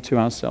back into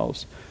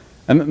ourselves.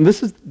 And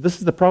this is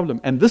the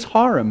problem. And this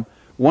harem,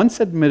 once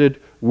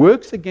admitted,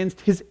 works against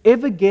his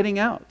ever getting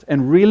out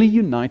and really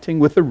uniting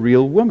with a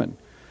real woman.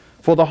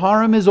 For the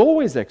harem is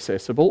always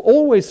accessible,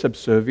 always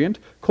subservient,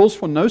 calls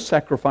for no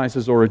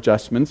sacrifices or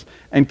adjustments,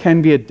 and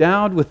can be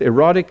endowed with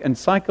erotic and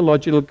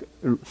psychological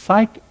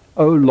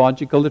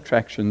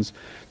attractions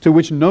to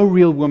which no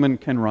real woman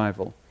can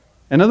rival.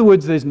 In other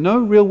words, there's no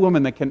real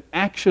woman that can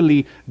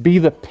actually be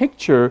the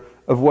picture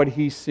of what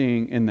he's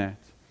seeing in that.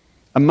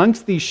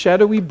 Amongst these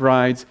shadowy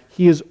brides,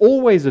 he is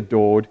always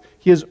adored.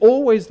 He is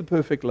always the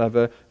perfect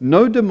lover.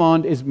 No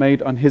demand is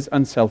made on his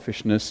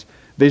unselfishness.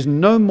 There's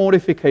no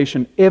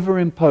mortification ever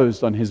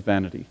imposed on his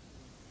vanity.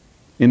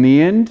 In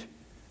the end,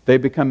 they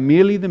become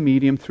merely the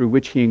medium through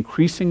which he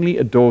increasingly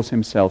adores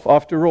himself.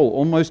 After all,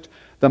 almost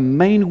the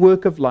main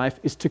work of life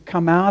is to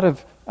come out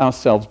of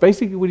ourselves.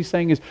 Basically what he's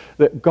saying is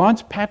that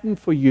God's pattern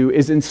for you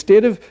is,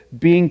 instead of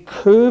being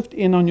curved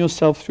in on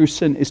yourself through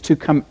sin, is to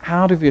come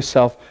out of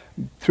yourself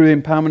through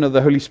the empowerment of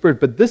the Holy Spirit.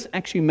 But this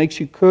actually makes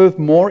you curve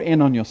more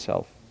in on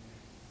yourself.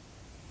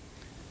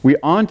 We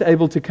aren't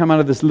able to come out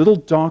of this little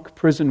dark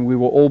prison we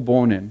were all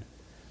born in.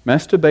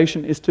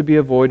 Masturbation is to be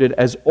avoided,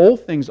 as all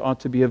things are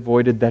to be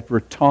avoided that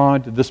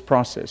retard this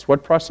process.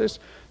 What process?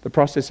 The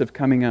process of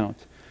coming out.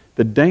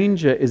 The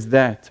danger is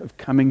that of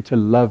coming to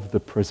love the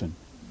prison.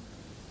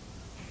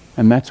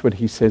 And that's what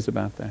he says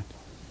about that.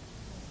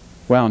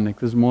 Wow, Nick,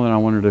 this is more than I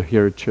wanted to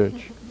hear at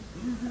church.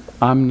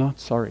 I'm not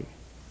sorry.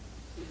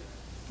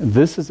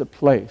 This is a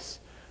place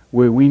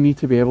where we need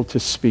to be able to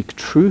speak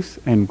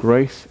truth and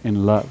grace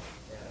and love.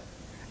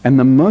 And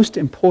the most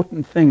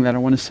important thing that I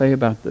want to say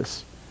about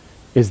this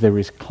is there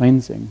is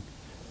cleansing,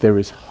 there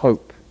is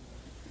hope,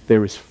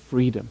 there is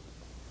freedom.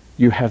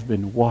 You have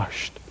been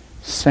washed,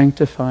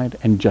 sanctified,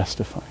 and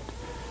justified.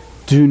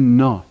 Do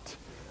not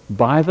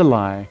buy the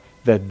lie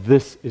that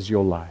this is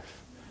your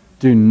life.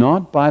 Do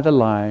not buy the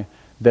lie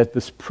that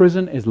this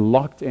prison is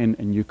locked in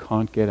and you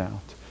can't get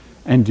out.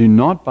 And do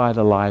not buy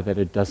the lie that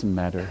it doesn't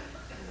matter.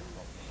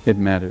 It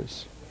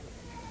matters.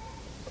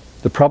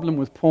 The problem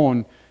with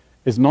porn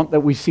is not that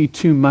we see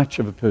too much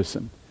of a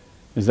person,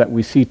 is that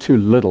we see too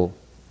little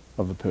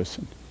of a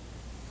person.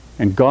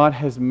 And God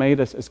has made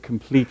us as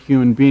complete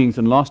human beings.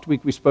 And last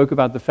week we spoke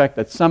about the fact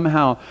that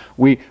somehow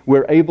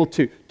we're able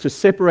to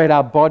separate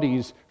our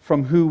bodies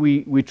from who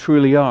we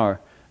truly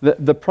are.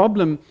 The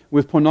problem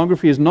with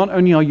pornography is not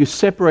only are you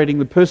separating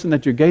the person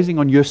that you're gazing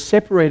on, you're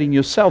separating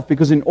yourself,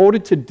 because in order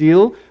to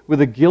deal with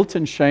the guilt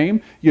and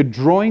shame, you're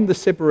drawing the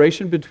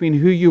separation between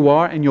who you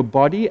are and your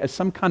body as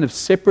some kind of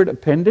separate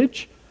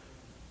appendage,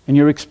 and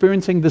you're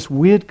experiencing this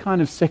weird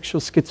kind of sexual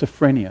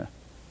schizophrenia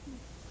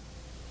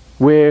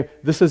where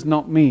this is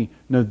not me,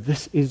 no,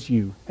 this is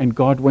you, and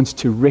God wants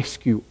to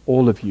rescue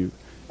all of you,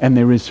 and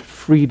there is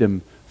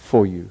freedom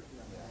for you.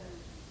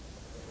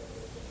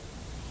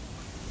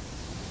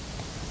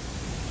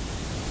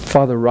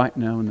 Father, right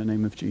now in the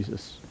name of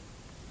Jesus,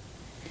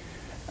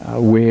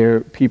 where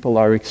people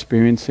are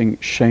experiencing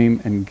shame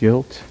and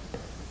guilt,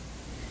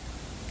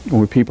 or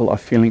where people are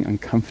feeling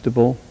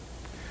uncomfortable,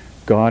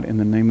 God, in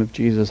the name of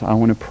Jesus, I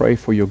want to pray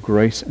for your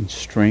grace and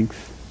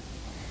strength.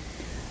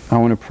 I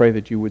want to pray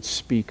that you would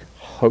speak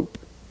hope.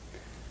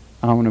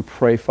 I want to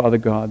pray, Father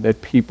God,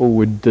 that people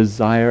would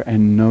desire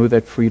and know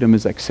that freedom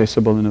is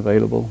accessible and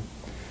available.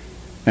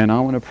 And I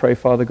want to pray,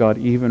 Father God,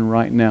 even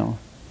right now,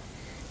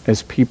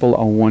 as people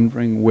are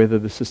wondering whether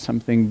this is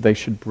something they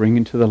should bring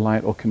into the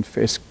light or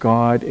confess,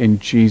 God, in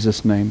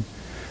Jesus' name,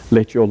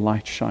 let your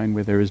light shine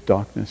where there is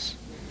darkness.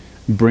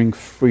 Bring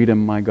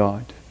freedom, my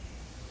God.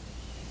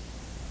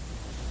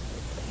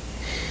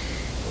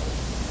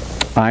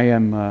 I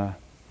am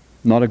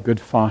not a good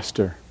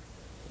faster.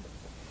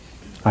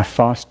 I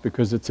fast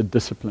because it's a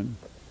discipline.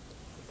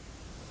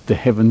 The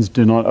heavens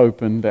do not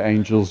open, the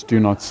angels do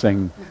not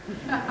sing.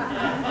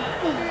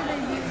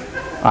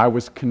 I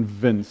was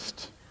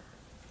convinced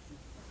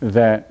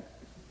that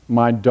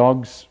my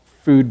dog's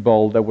food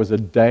bowl that was a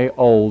day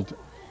old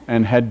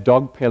and had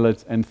dog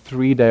pellets and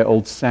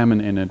 3-day-old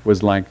salmon in it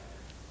was like,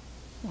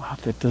 wow,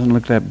 that doesn't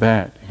look that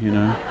bad, you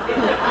know?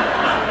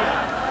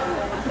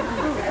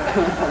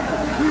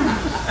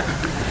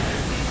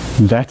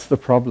 That's the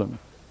problem.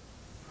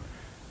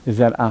 Is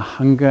that our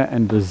hunger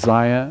and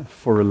desire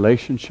for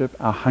relationship,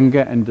 our hunger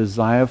and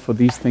desire for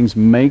these things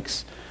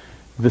makes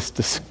this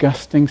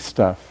disgusting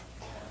stuff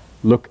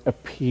look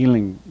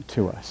appealing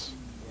to us.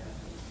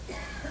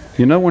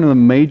 You know, one of the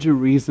major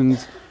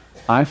reasons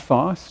I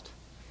fast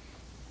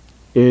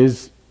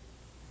is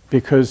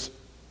because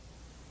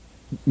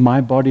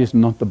my body is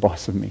not the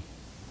boss of me.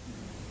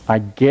 I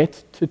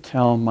get to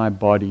tell my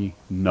body,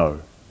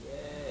 no,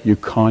 you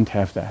can't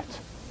have that.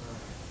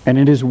 And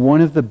it is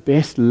one of the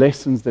best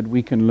lessons that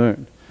we can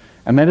learn.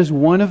 And that is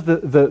one of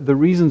the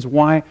reasons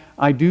why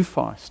I do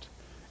fast,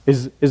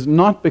 is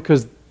not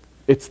because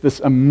it's this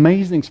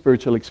amazing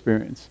spiritual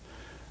experience,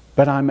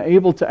 but I'm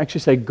able to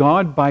actually say,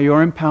 God, by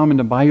your empowerment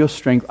and by your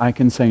strength, I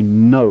can say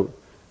no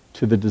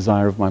to the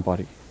desire of my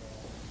body.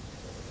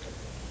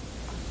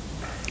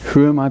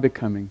 Who am I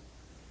becoming?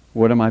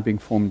 What am I being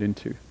formed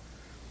into?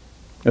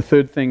 The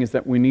third thing is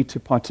that we need to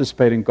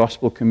participate in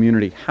gospel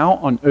community. How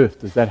on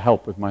earth does that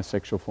help with my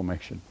sexual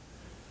formation?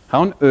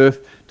 How on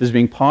earth does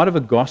being part of a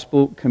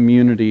gospel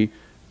community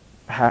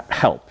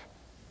help?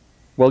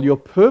 Well, your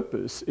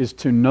purpose is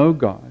to know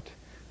God,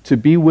 to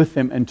be with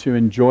Him and to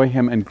enjoy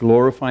Him and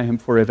glorify Him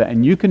forever.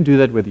 And you can do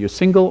that whether you're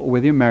single or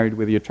whether you're married,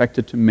 whether you're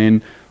attracted to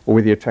men or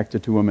whether you're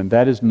attracted to women.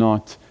 That is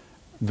not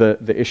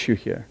the issue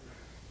here.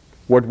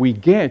 What we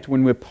get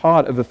when we're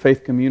part of a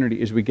faith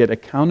community is we get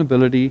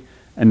accountability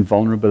and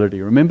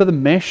vulnerability. Remember the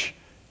mesh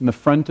in the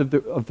front of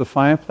the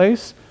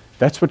fireplace?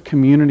 That's what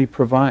community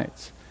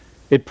provides.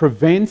 It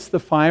prevents the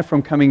fire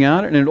from coming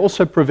out, and it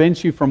also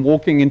prevents you from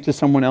walking into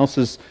someone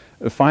else's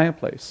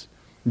fireplace.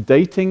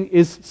 Dating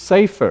is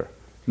safer,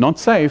 not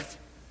safe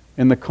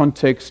in the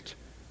context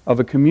of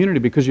a community,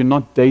 because you're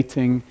not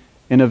dating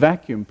in a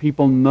vacuum.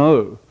 People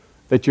know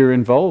that you're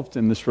involved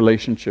in this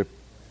relationship.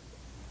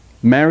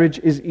 Marriage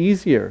is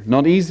easier,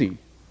 not easy.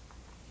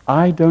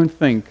 I don't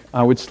think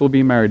I would still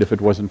be married if it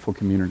wasn't for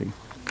community.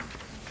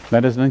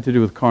 That has nothing to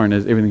do with Karen, it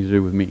has everything to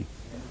do with me.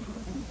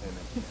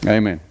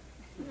 Amen.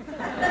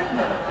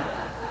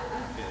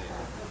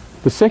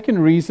 The second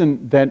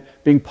reason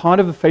that being part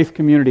of a faith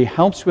community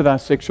helps with our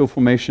sexual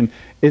formation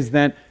is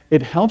that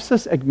it helps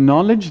us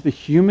acknowledge the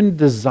human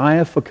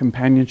desire for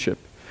companionship.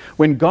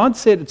 When God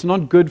said it's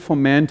not good for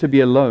man to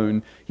be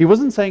alone, He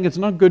wasn't saying it's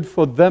not good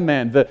for the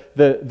man,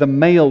 the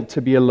male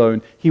to be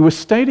alone. He was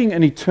stating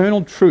an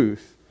eternal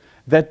truth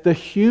that the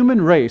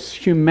human race,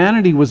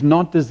 humanity, was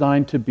not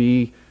designed to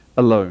be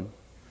alone.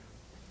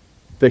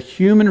 The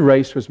human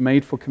race was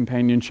made for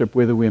companionship,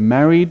 whether we're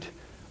married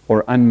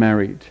or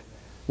unmarried.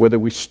 Whether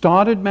we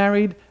started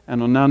married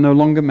and are now no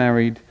longer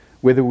married,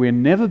 whether we'll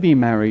never be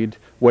married,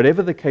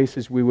 whatever the case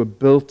is, we were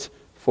built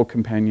for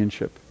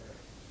companionship.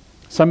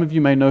 Some of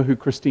you may know who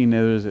Christine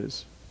Nethers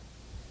is.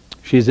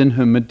 She's in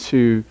her mid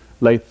to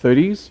late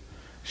 30s.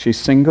 She's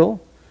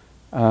single.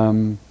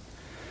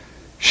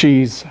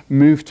 She's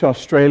moved to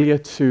Australia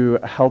to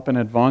help an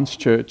advanced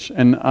church.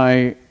 And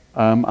I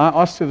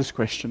asked her this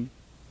question.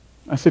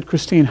 I said,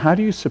 Christine, how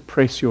do you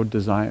suppress your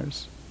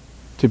desires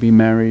to be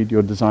married,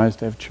 your desires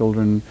to have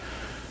children?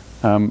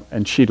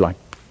 And she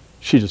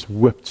just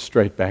whipped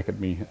straight back at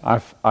me.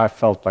 I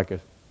felt like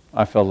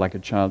a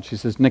child. She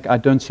says, Nick, I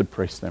don't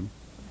suppress them.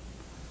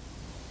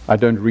 I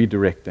don't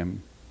redirect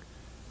them.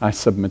 I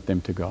submit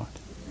them to God.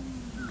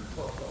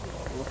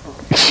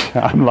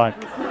 I'm like,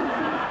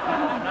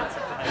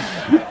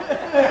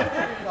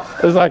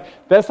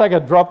 that's like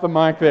a drop the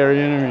mic there,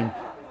 you know what I mean?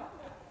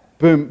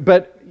 Boom.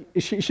 But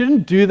she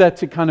didn't do that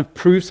to kind of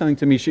prove something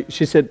to me.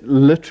 She said,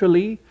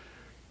 literally,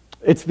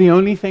 it's the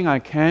only thing I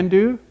can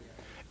do.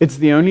 It's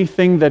the only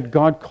thing that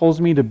God calls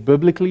me to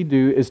biblically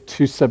do, is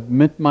to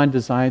submit my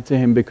desire to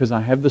Him, because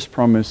I have this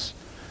promise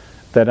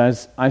that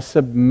as I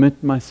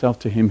submit myself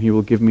to Him, He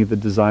will give me the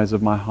desires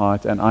of my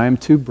heart, and I am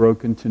too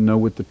broken to know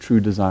what the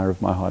true desire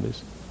of my heart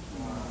is.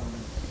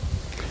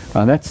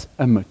 Now that's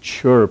a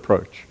mature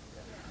approach.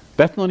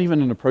 That's not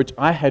even an approach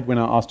I had when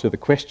I asked her the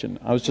question.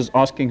 I was just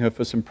asking her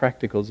for some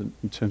practicals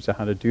in terms of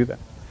how to do that.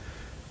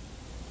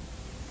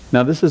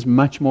 Now this is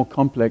much more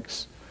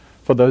complex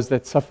for those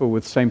that suffer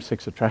with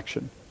same-sex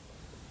attraction.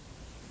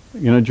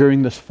 You know,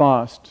 during this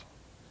fast,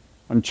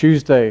 on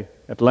Tuesday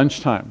at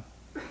lunchtime,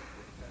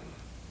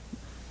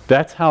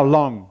 that's how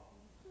long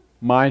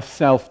my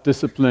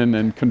self-discipline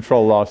and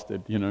control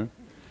lasted, you know.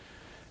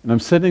 And I'm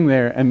sitting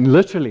there, and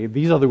literally,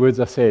 these are the words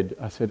I said.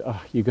 I said,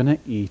 oh, you're going to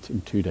eat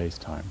in 2 days'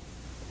 time.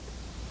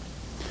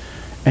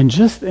 And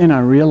just then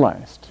I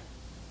realized,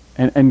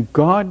 and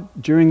God,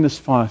 during this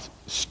fast,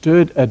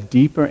 stirred a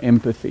deeper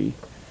empathy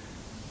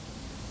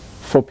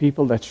for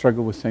people that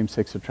struggle with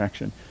same-sex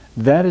attraction.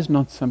 That is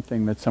not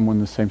something that someone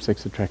with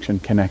same-sex attraction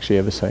can actually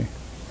ever say.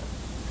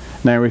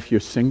 Now, if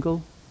you're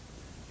single,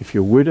 if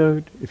you're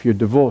widowed, if you're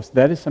divorced,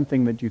 that is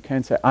something that you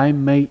can say, I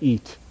may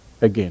eat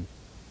again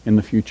in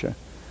the future.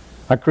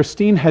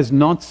 Christine has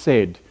not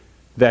said,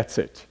 that's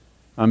it.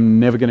 I'm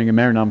never going to get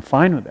married, and I'm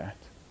fine with that.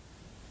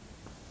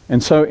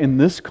 And so in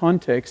this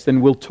context,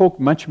 and we'll talk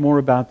much more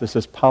about this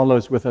as Paolo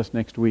is with us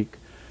next week,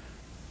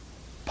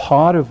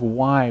 part of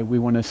why we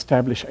want to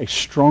establish a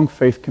strong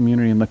faith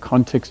community in the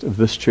context of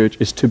this church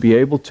is to be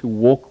able to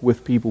walk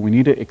with people. We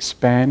need to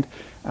expand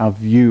our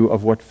view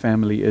of what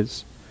family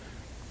is.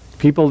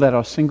 People that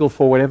are single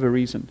for whatever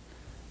reason,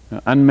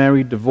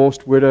 unmarried,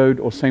 divorced, widowed,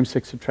 or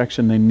same-sex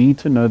attraction, they need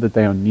to know that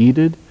they are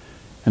needed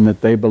and that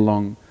they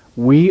belong.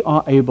 We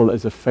are able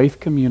as a faith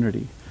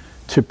community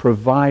to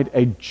provide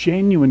a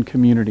genuine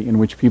community in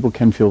which people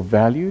can feel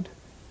valued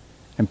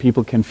and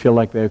people can feel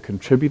like they're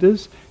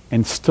contributors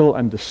and still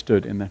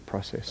understood in that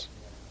process.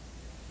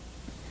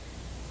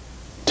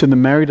 To the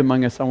married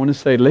among us, I want to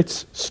say,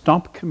 let's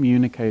stop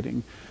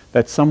communicating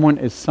that someone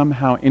is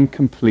somehow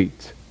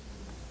incomplete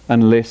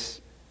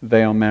unless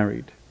they are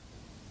married.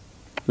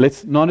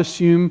 Let's not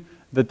assume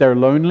that they're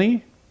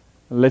lonely.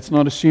 Let's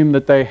not assume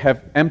that they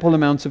have ample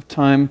amounts of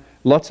time,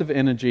 lots of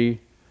energy,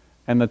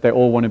 and that they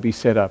all want to be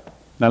set up.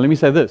 Now let me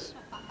say this.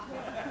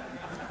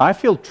 I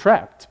feel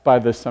trapped by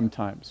this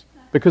sometimes.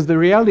 Because the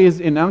reality is,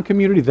 in our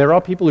community, there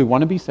are people who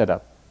want to be set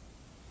up.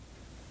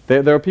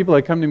 There are people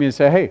that come to me and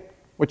say, hey,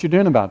 what you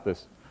doing about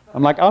this?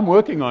 I'm like, I'm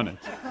working on it,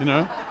 you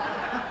know.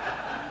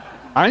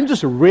 I'm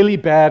just really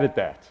bad at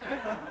that.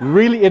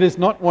 Really, it is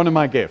not one of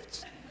my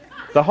gifts.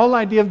 The whole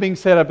idea of being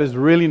set up is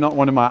really not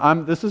one of my,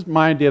 this is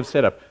my idea of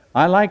setup.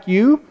 I like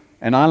you,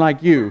 and I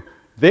like you.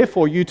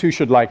 Therefore, you two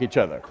should like each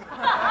other.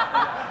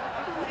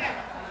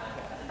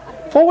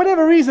 For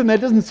whatever reason, that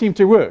doesn't seem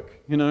to work,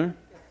 you know.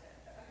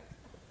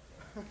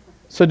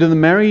 So to the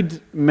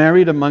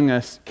married among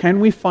us, can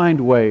we find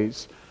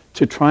ways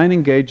to try and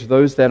engage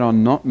those that are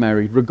not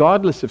married,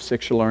 regardless of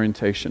sexual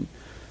orientation,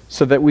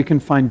 so that we can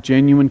find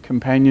genuine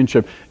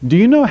companionship? Do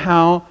you know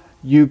how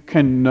you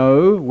can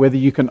know whether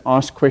you can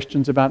ask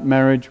questions about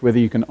marriage, whether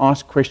you can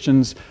ask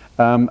questions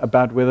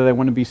about whether they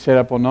want to be set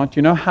up or not? Do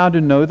you know how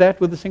to know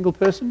that with a single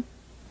person?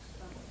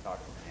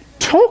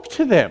 Talk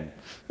to them.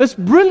 That's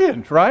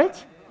brilliant,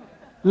 right?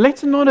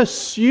 Let's not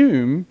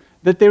assume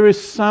that there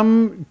is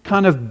some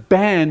kind of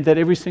band that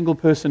every single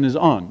person is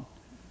on.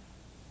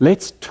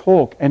 Let's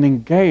talk and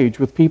engage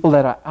with people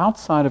that are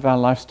outside of our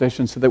life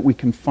station so that we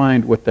can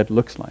find what that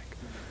looks like.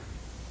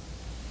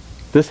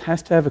 This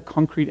has to have a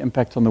concrete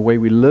impact on the way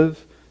we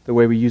live, the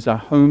way we use our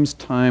homes,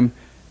 time,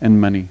 and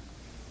money.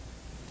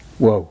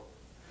 Whoa.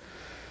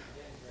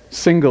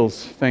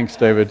 Singles, thanks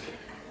David.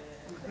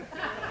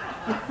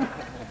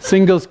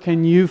 Singles,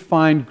 can you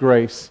find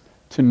grace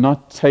to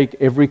not take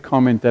every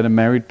comment that a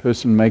married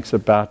person makes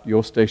about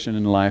your station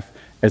in life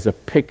as a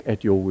pick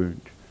at your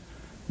wound?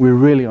 We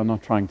really are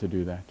not trying to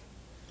do that.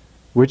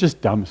 We're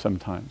just dumb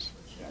sometimes.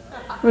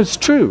 It's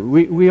true,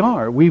 we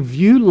are. We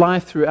view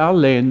life through our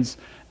lens,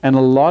 and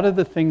a lot of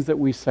the things that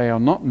we say are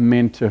not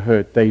meant to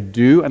hurt. They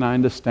do, and I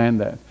understand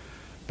that.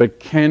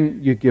 But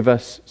can you give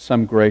us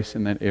some grace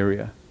in that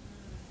area?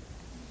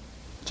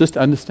 Just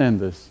understand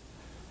this.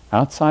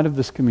 Outside of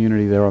this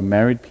community, there are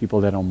married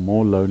people that are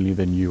more lonely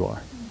than you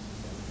are.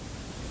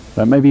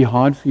 That may be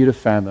hard for you to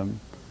fathom,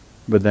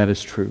 but that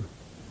is true.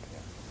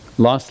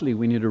 Lastly,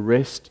 we need to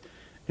rest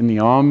in the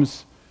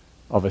arms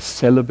of a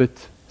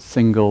celibate,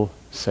 single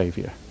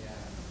Savior.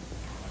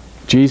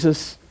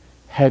 Jesus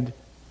had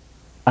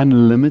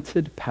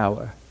unlimited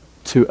power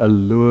to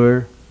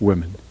allure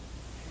women.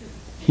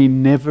 He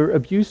never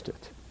abused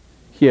it.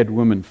 He had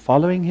women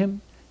following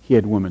him. He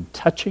had women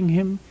touching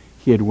him.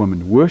 He had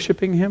women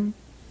worshiping him.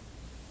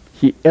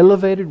 He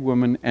elevated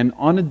women and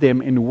honored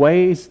them in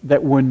ways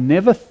that were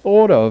never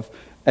thought of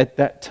at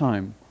that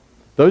time.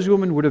 Those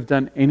women would have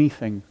done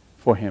anything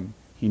for him.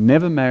 He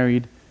never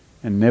married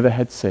and never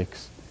had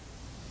sex.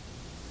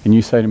 And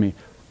you say to me,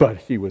 but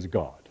he was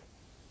God.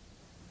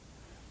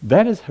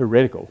 That is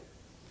heretical.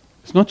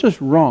 It's not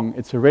just wrong,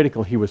 it's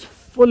heretical. He was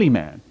fully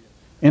man.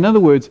 In other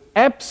words,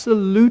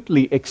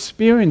 absolutely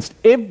experienced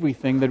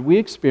everything that we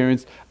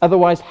experienced.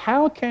 Otherwise,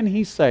 how can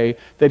he say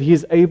that he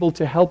is able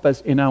to help us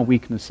in our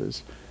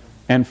weaknesses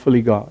and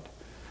fully God?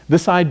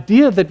 This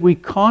idea that we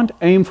can't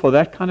aim for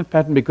that kind of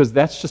pattern because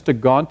that's just a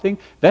God thing,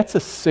 that's a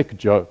sick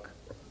joke.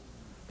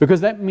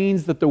 Because that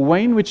means that the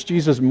way in which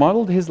Jesus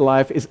modeled his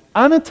life is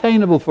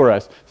unattainable for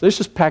us. So let's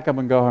just pack up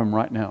and go home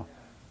right now.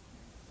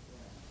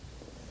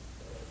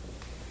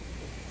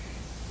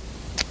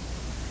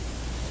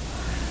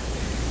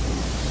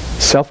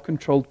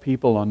 Self-controlled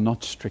people are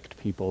not strict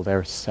people.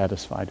 They're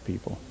satisfied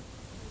people.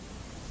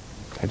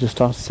 They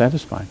just are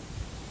satisfied.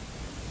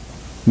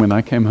 When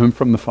I came home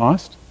from the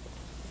fast,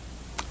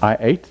 I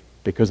ate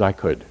because I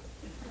could.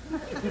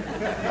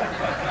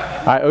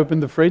 I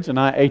opened the fridge and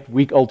I ate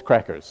week-old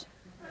crackers.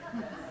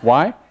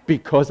 Why?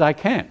 Because I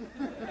can.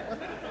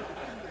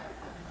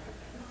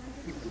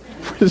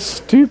 It's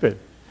stupid.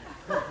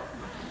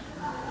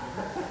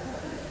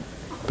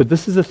 But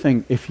this is the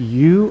thing. If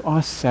you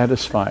are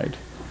satisfied,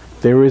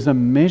 there is a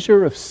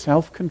measure of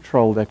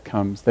self-control that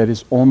comes that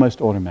is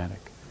almost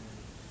automatic.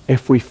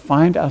 If we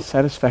find our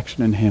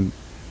satisfaction in him,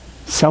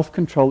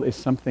 self-control is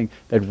something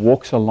that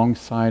walks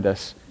alongside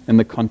us in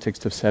the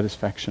context of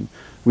satisfaction.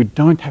 We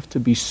don't have to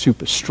be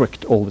super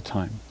strict all the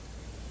time.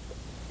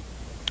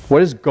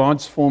 What is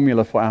God's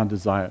formula for our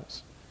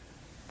desires?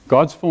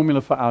 God's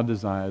formula for our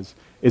desires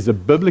is a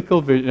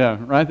biblical vision. Yeah,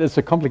 right? It's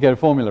a complicated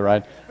formula,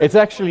 right? It's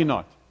actually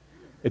not.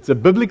 It's a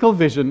biblical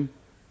vision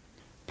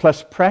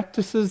plus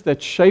practices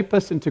that shape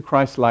us into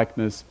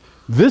Christ-likeness.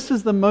 This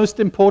is the most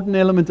important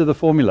element of the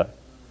formula,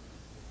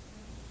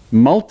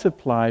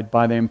 multiplied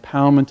by the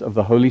empowerment of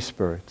the Holy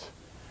Spirit,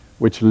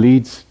 which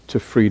leads to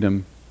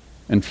freedom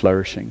and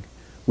flourishing.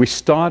 We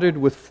started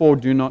with 4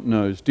 do not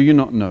knows. Do you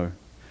not know?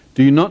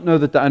 Do you not know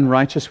that the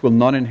unrighteous will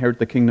not inherit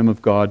the kingdom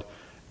of God?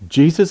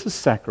 Jesus'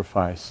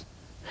 sacrifice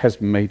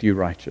has made you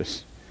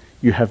righteous.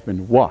 You have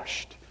been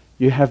washed.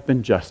 You have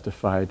been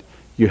justified.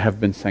 You have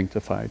been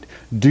sanctified.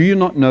 Do you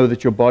not know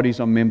that your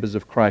bodies are members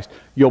of Christ?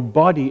 Your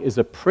body is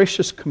a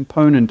precious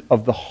component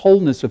of the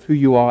wholeness of who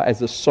you are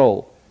as a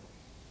soul.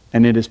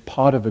 And it is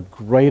part of a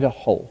greater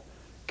whole,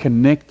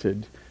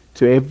 connected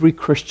to every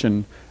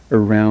Christian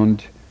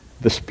around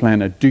this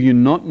planet. Do you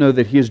not know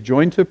that he is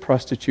joined to a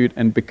prostitute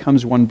and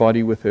becomes one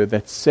body with her?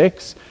 That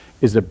sex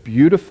is a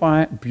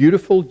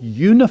beautiful,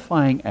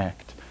 unifying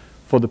act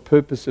for the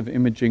purpose of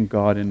imaging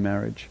God in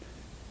marriage.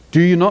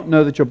 Do you not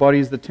know that your body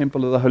is the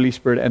temple of the Holy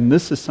Spirit? And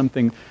this is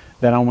something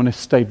that I want to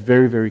state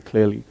very, very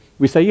clearly.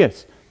 We say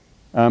yes.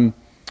 The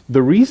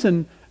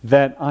reason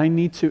that I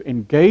need to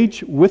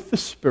engage with the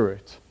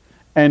Spirit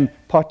and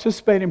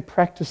participate in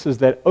practices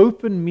that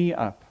open me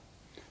up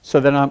so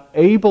that I'm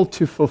able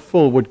to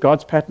fulfill what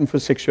God's pattern for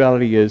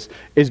sexuality is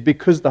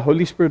because the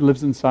Holy Spirit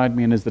lives inside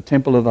me and is the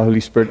temple of the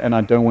Holy Spirit, and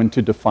I don't want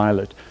to defile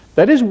it.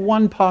 That is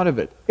one part of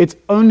it. It's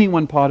only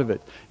one part of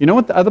it. You know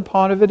what the other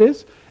part of it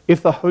is?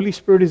 If the Holy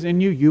Spirit is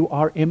in you, you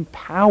are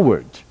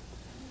empowered.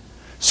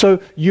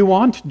 So you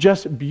aren't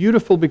just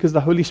beautiful because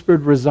the Holy Spirit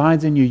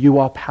resides in you. You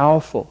are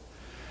powerful.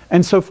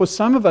 And so for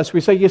some of us,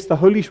 we say, yes, the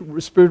Holy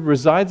Spirit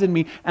resides in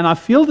me, and I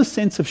feel the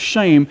sense of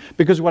shame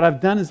because what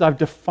I've done is I've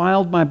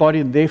defiled my body,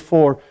 and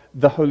therefore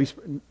the Holy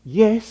Spirit.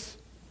 Yes,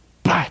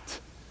 but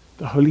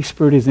the Holy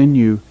Spirit is in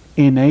you,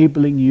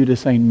 enabling you to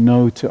say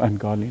no to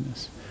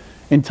ungodliness.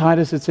 In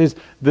Titus it says,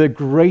 the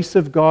grace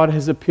of God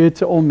has appeared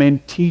to all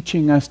men,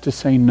 teaching us to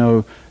say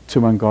no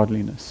to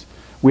ungodliness.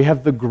 We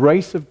have the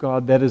grace of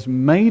God that has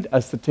made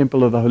us the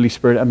temple of the Holy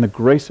Spirit, and the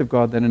grace of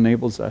God that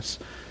enables us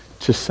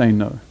to say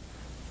no.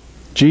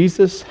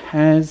 Jesus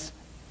has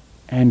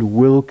and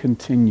will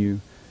continue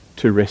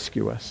to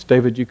rescue us.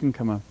 David, you can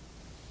come up.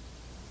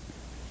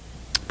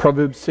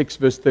 Proverbs 6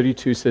 verse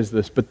 32 says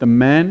this, but the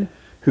man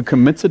who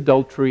commits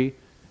adultery,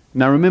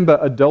 now remember,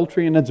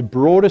 adultery in its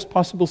broadest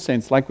possible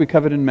sense, like we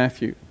covered in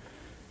Matthew.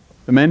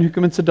 The man who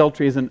commits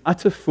adultery is an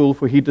utter fool,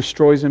 for he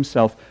destroys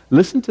himself.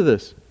 Listen to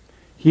this.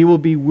 He will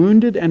be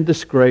wounded and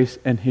disgraced,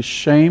 and his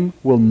shame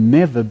will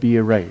never be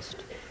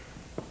erased.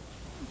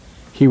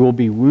 He will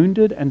be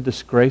wounded and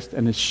disgraced,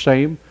 and his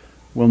shame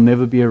will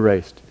never be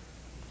erased.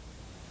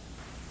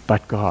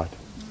 But God.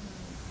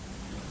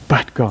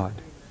 But God.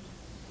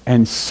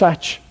 And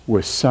such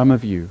were some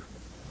of you.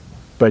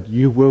 But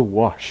you were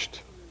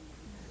washed.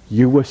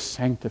 You were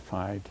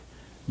sanctified.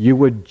 You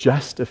were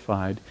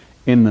justified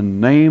in the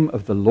name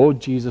of the Lord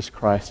Jesus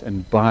Christ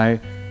and by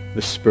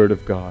the Spirit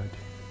of God.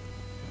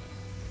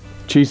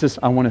 Jesus,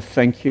 I want to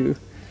thank you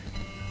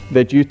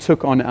that you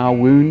took on our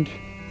wound,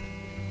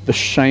 the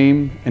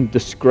shame and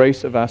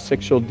disgrace of our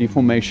sexual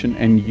deformation,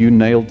 and you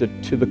nailed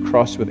it to the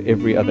cross with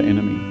every other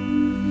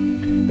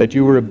enemy. That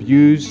you were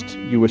abused,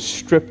 you were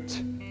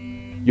stripped,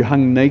 you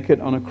hung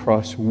naked on a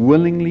cross,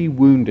 willingly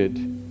wounded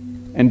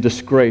and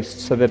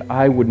disgraced so that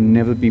I would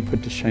never be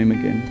put to shame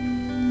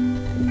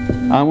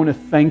again. I want to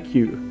thank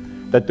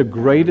you that the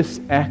greatest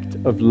act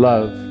of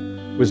love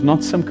was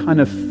not some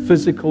kind of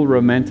physical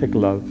romantic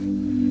love,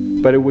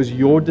 but it was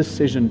your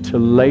decision to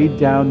lay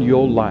down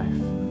your life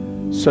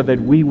so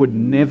that we would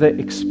never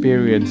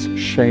experience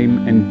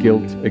shame and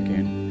guilt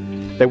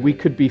again. That we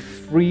could be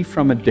free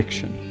from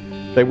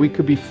addiction. That we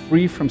could be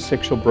free from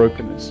sexual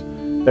brokenness.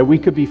 That we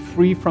could be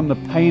free from the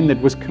pain that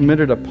was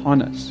committed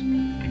upon us.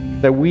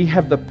 That we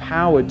have the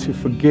power to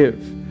forgive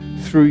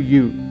through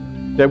you.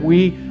 That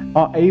we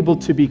are able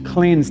to be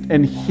cleansed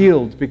and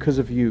healed because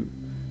of you.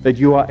 That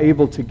you are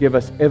able to give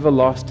us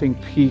everlasting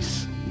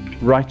peace,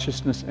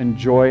 righteousness, and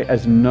joy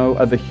as no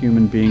other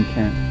human being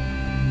can.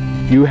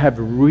 You have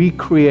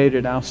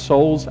recreated our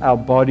souls, our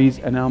bodies,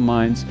 and our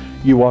minds.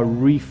 You are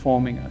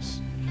reforming us.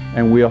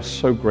 And we are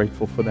so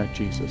grateful for that,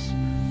 Jesus.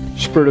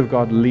 Spirit of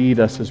God, lead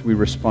us as we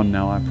respond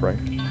now, I pray.